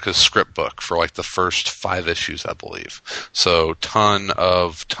Rucka's script book for like the first 5 issues, I believe. So ton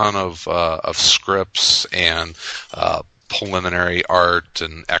of scripts and preliminary art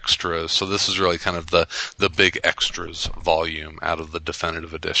and extras. So this is really kind of the big extras volume out of the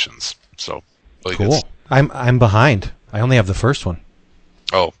definitive editions. So really cool. I'm behind. I only have the first one.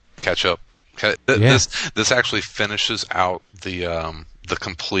 Oh, catch up. This actually finishes out the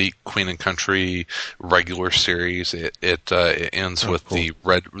complete Queen and Country regular series. It ends with cool.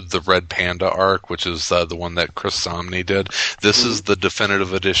 the Red Panda arc, which is the one that Chris Somney did. This is the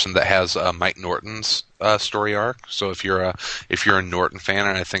definitive edition that has Mike Norton's story arc. So if you're a Norton fan,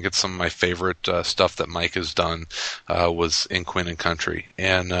 and I think it's some of my favorite stuff that Mike has done was in Queen and Country,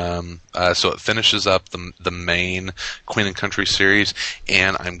 and so it finishes up the main Queen and Country series,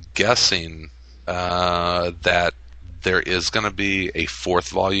 and I'm guessing that there is going to be a 4th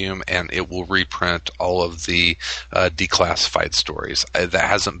volume, and it will reprint all of the declassified stories. That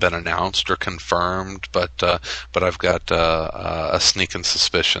hasn't been announced or confirmed, but I've got a sneaking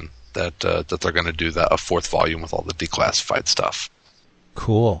suspicion that they're going to do a 4th volume with all the declassified stuff.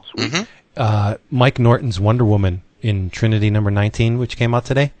 Cool. Mm-hmm. Mike Norton's Wonder Woman in Trinity number 19, which came out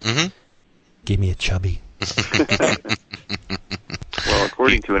today, gave me a chubby. Well,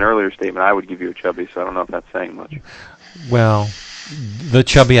 according to an earlier statement, I would give you a chubby, so I don't know if that's saying much. Well, the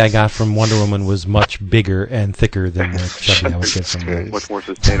chubby I got from Wonder Woman was much bigger and thicker than the chubby I would get from much more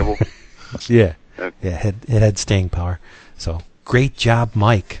sustainable. Yeah. Yeah, it had staying power. So, great job,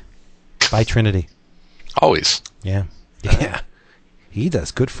 Mike. By Trinity. Always. Yeah. Yeah. He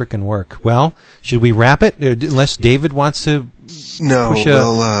does good freaking work. Well, should we wrap it? Unless David wants to. No,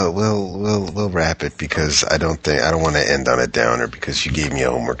 we'll wrap it because I don't want to end on a downer because you gave me a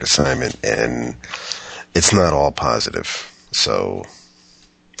homework assignment and it's not all positive. So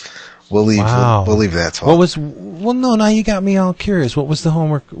we'll leave. Wow. We'll leave that talk. No, now you got me all curious. What was the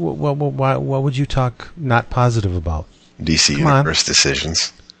homework? What would you talk not positive about? DC Universe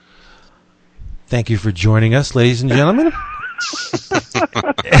decisions. Thank you for joining us, ladies and gentlemen.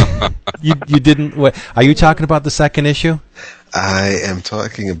 You didn't. What, are you talking about the second issue? I am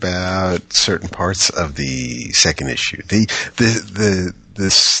talking about certain parts of the second issue. The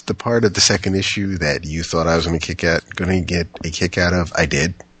part of the second issue that you thought I was going to get a kick out of. I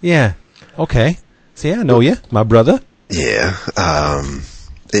did. Yeah. Okay. See, I know you, my brother. Yeah.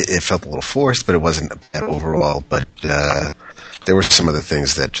 It felt a little forced, but it wasn't bad overall. But there were some other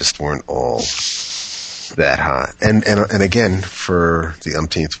things that just weren't all that hot. And again, for the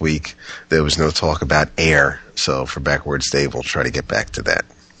umpteenth week, there was no talk about air. So for Backwards Dave, we'll try to get back to that.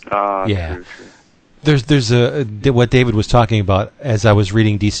 Yeah. True. There's what David was talking about as I was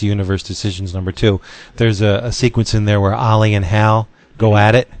reading DC Universe Decisions number 2. There's a sequence in there where Ollie and Hal go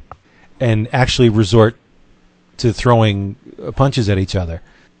at it and actually resort to throwing punches at each other.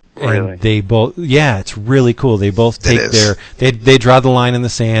 Really? And they both, it's really cool. They both take they draw the line in the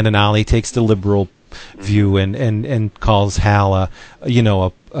sand, and Ollie takes the liberal view and calls Hal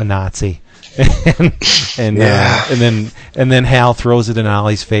a Nazi. and then Hal throws it in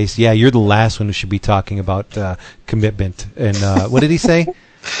Ollie's face. Yeah, you're the last one who should be talking about commitment. And what did he say?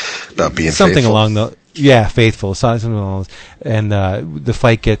 About being something faithful. along the faithful. Something along those. And the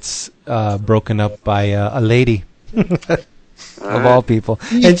fight gets broken up by a lady. Of all people,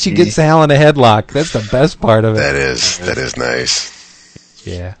 and she gets Hal in a headlock. That's the best part of it. That is nice.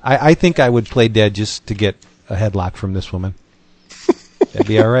 Yeah, I think I would play dead just to get a headlock from this woman. That'd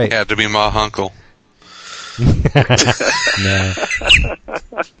be all right. Had to be my uncle. No.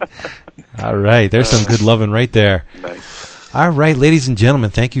 All right, there's some good loving right there. Nice. All right, ladies and gentlemen,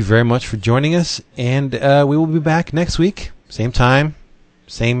 thank you very much for joining us, and we will be back next week, same time,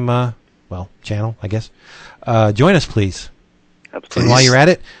 same channel, I guess. Join us, please. Absolutely. And while you're at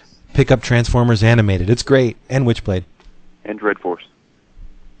it, pick up Transformers Animated. It's great, and Witchblade. And Dread Force.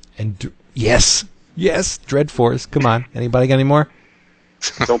 And yes, Dreadforce. Come on. Anybody got any more?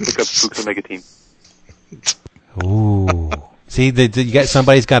 Don't pick up Spooks Omega Team. Ooh. See, you got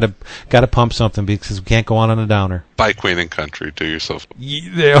somebody's got to pump something because we can't go on a downer. Buy Queen and Country. Do yourself.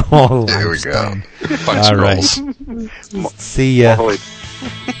 There we go. All right. See ya.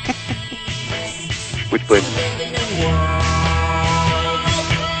 Which blade?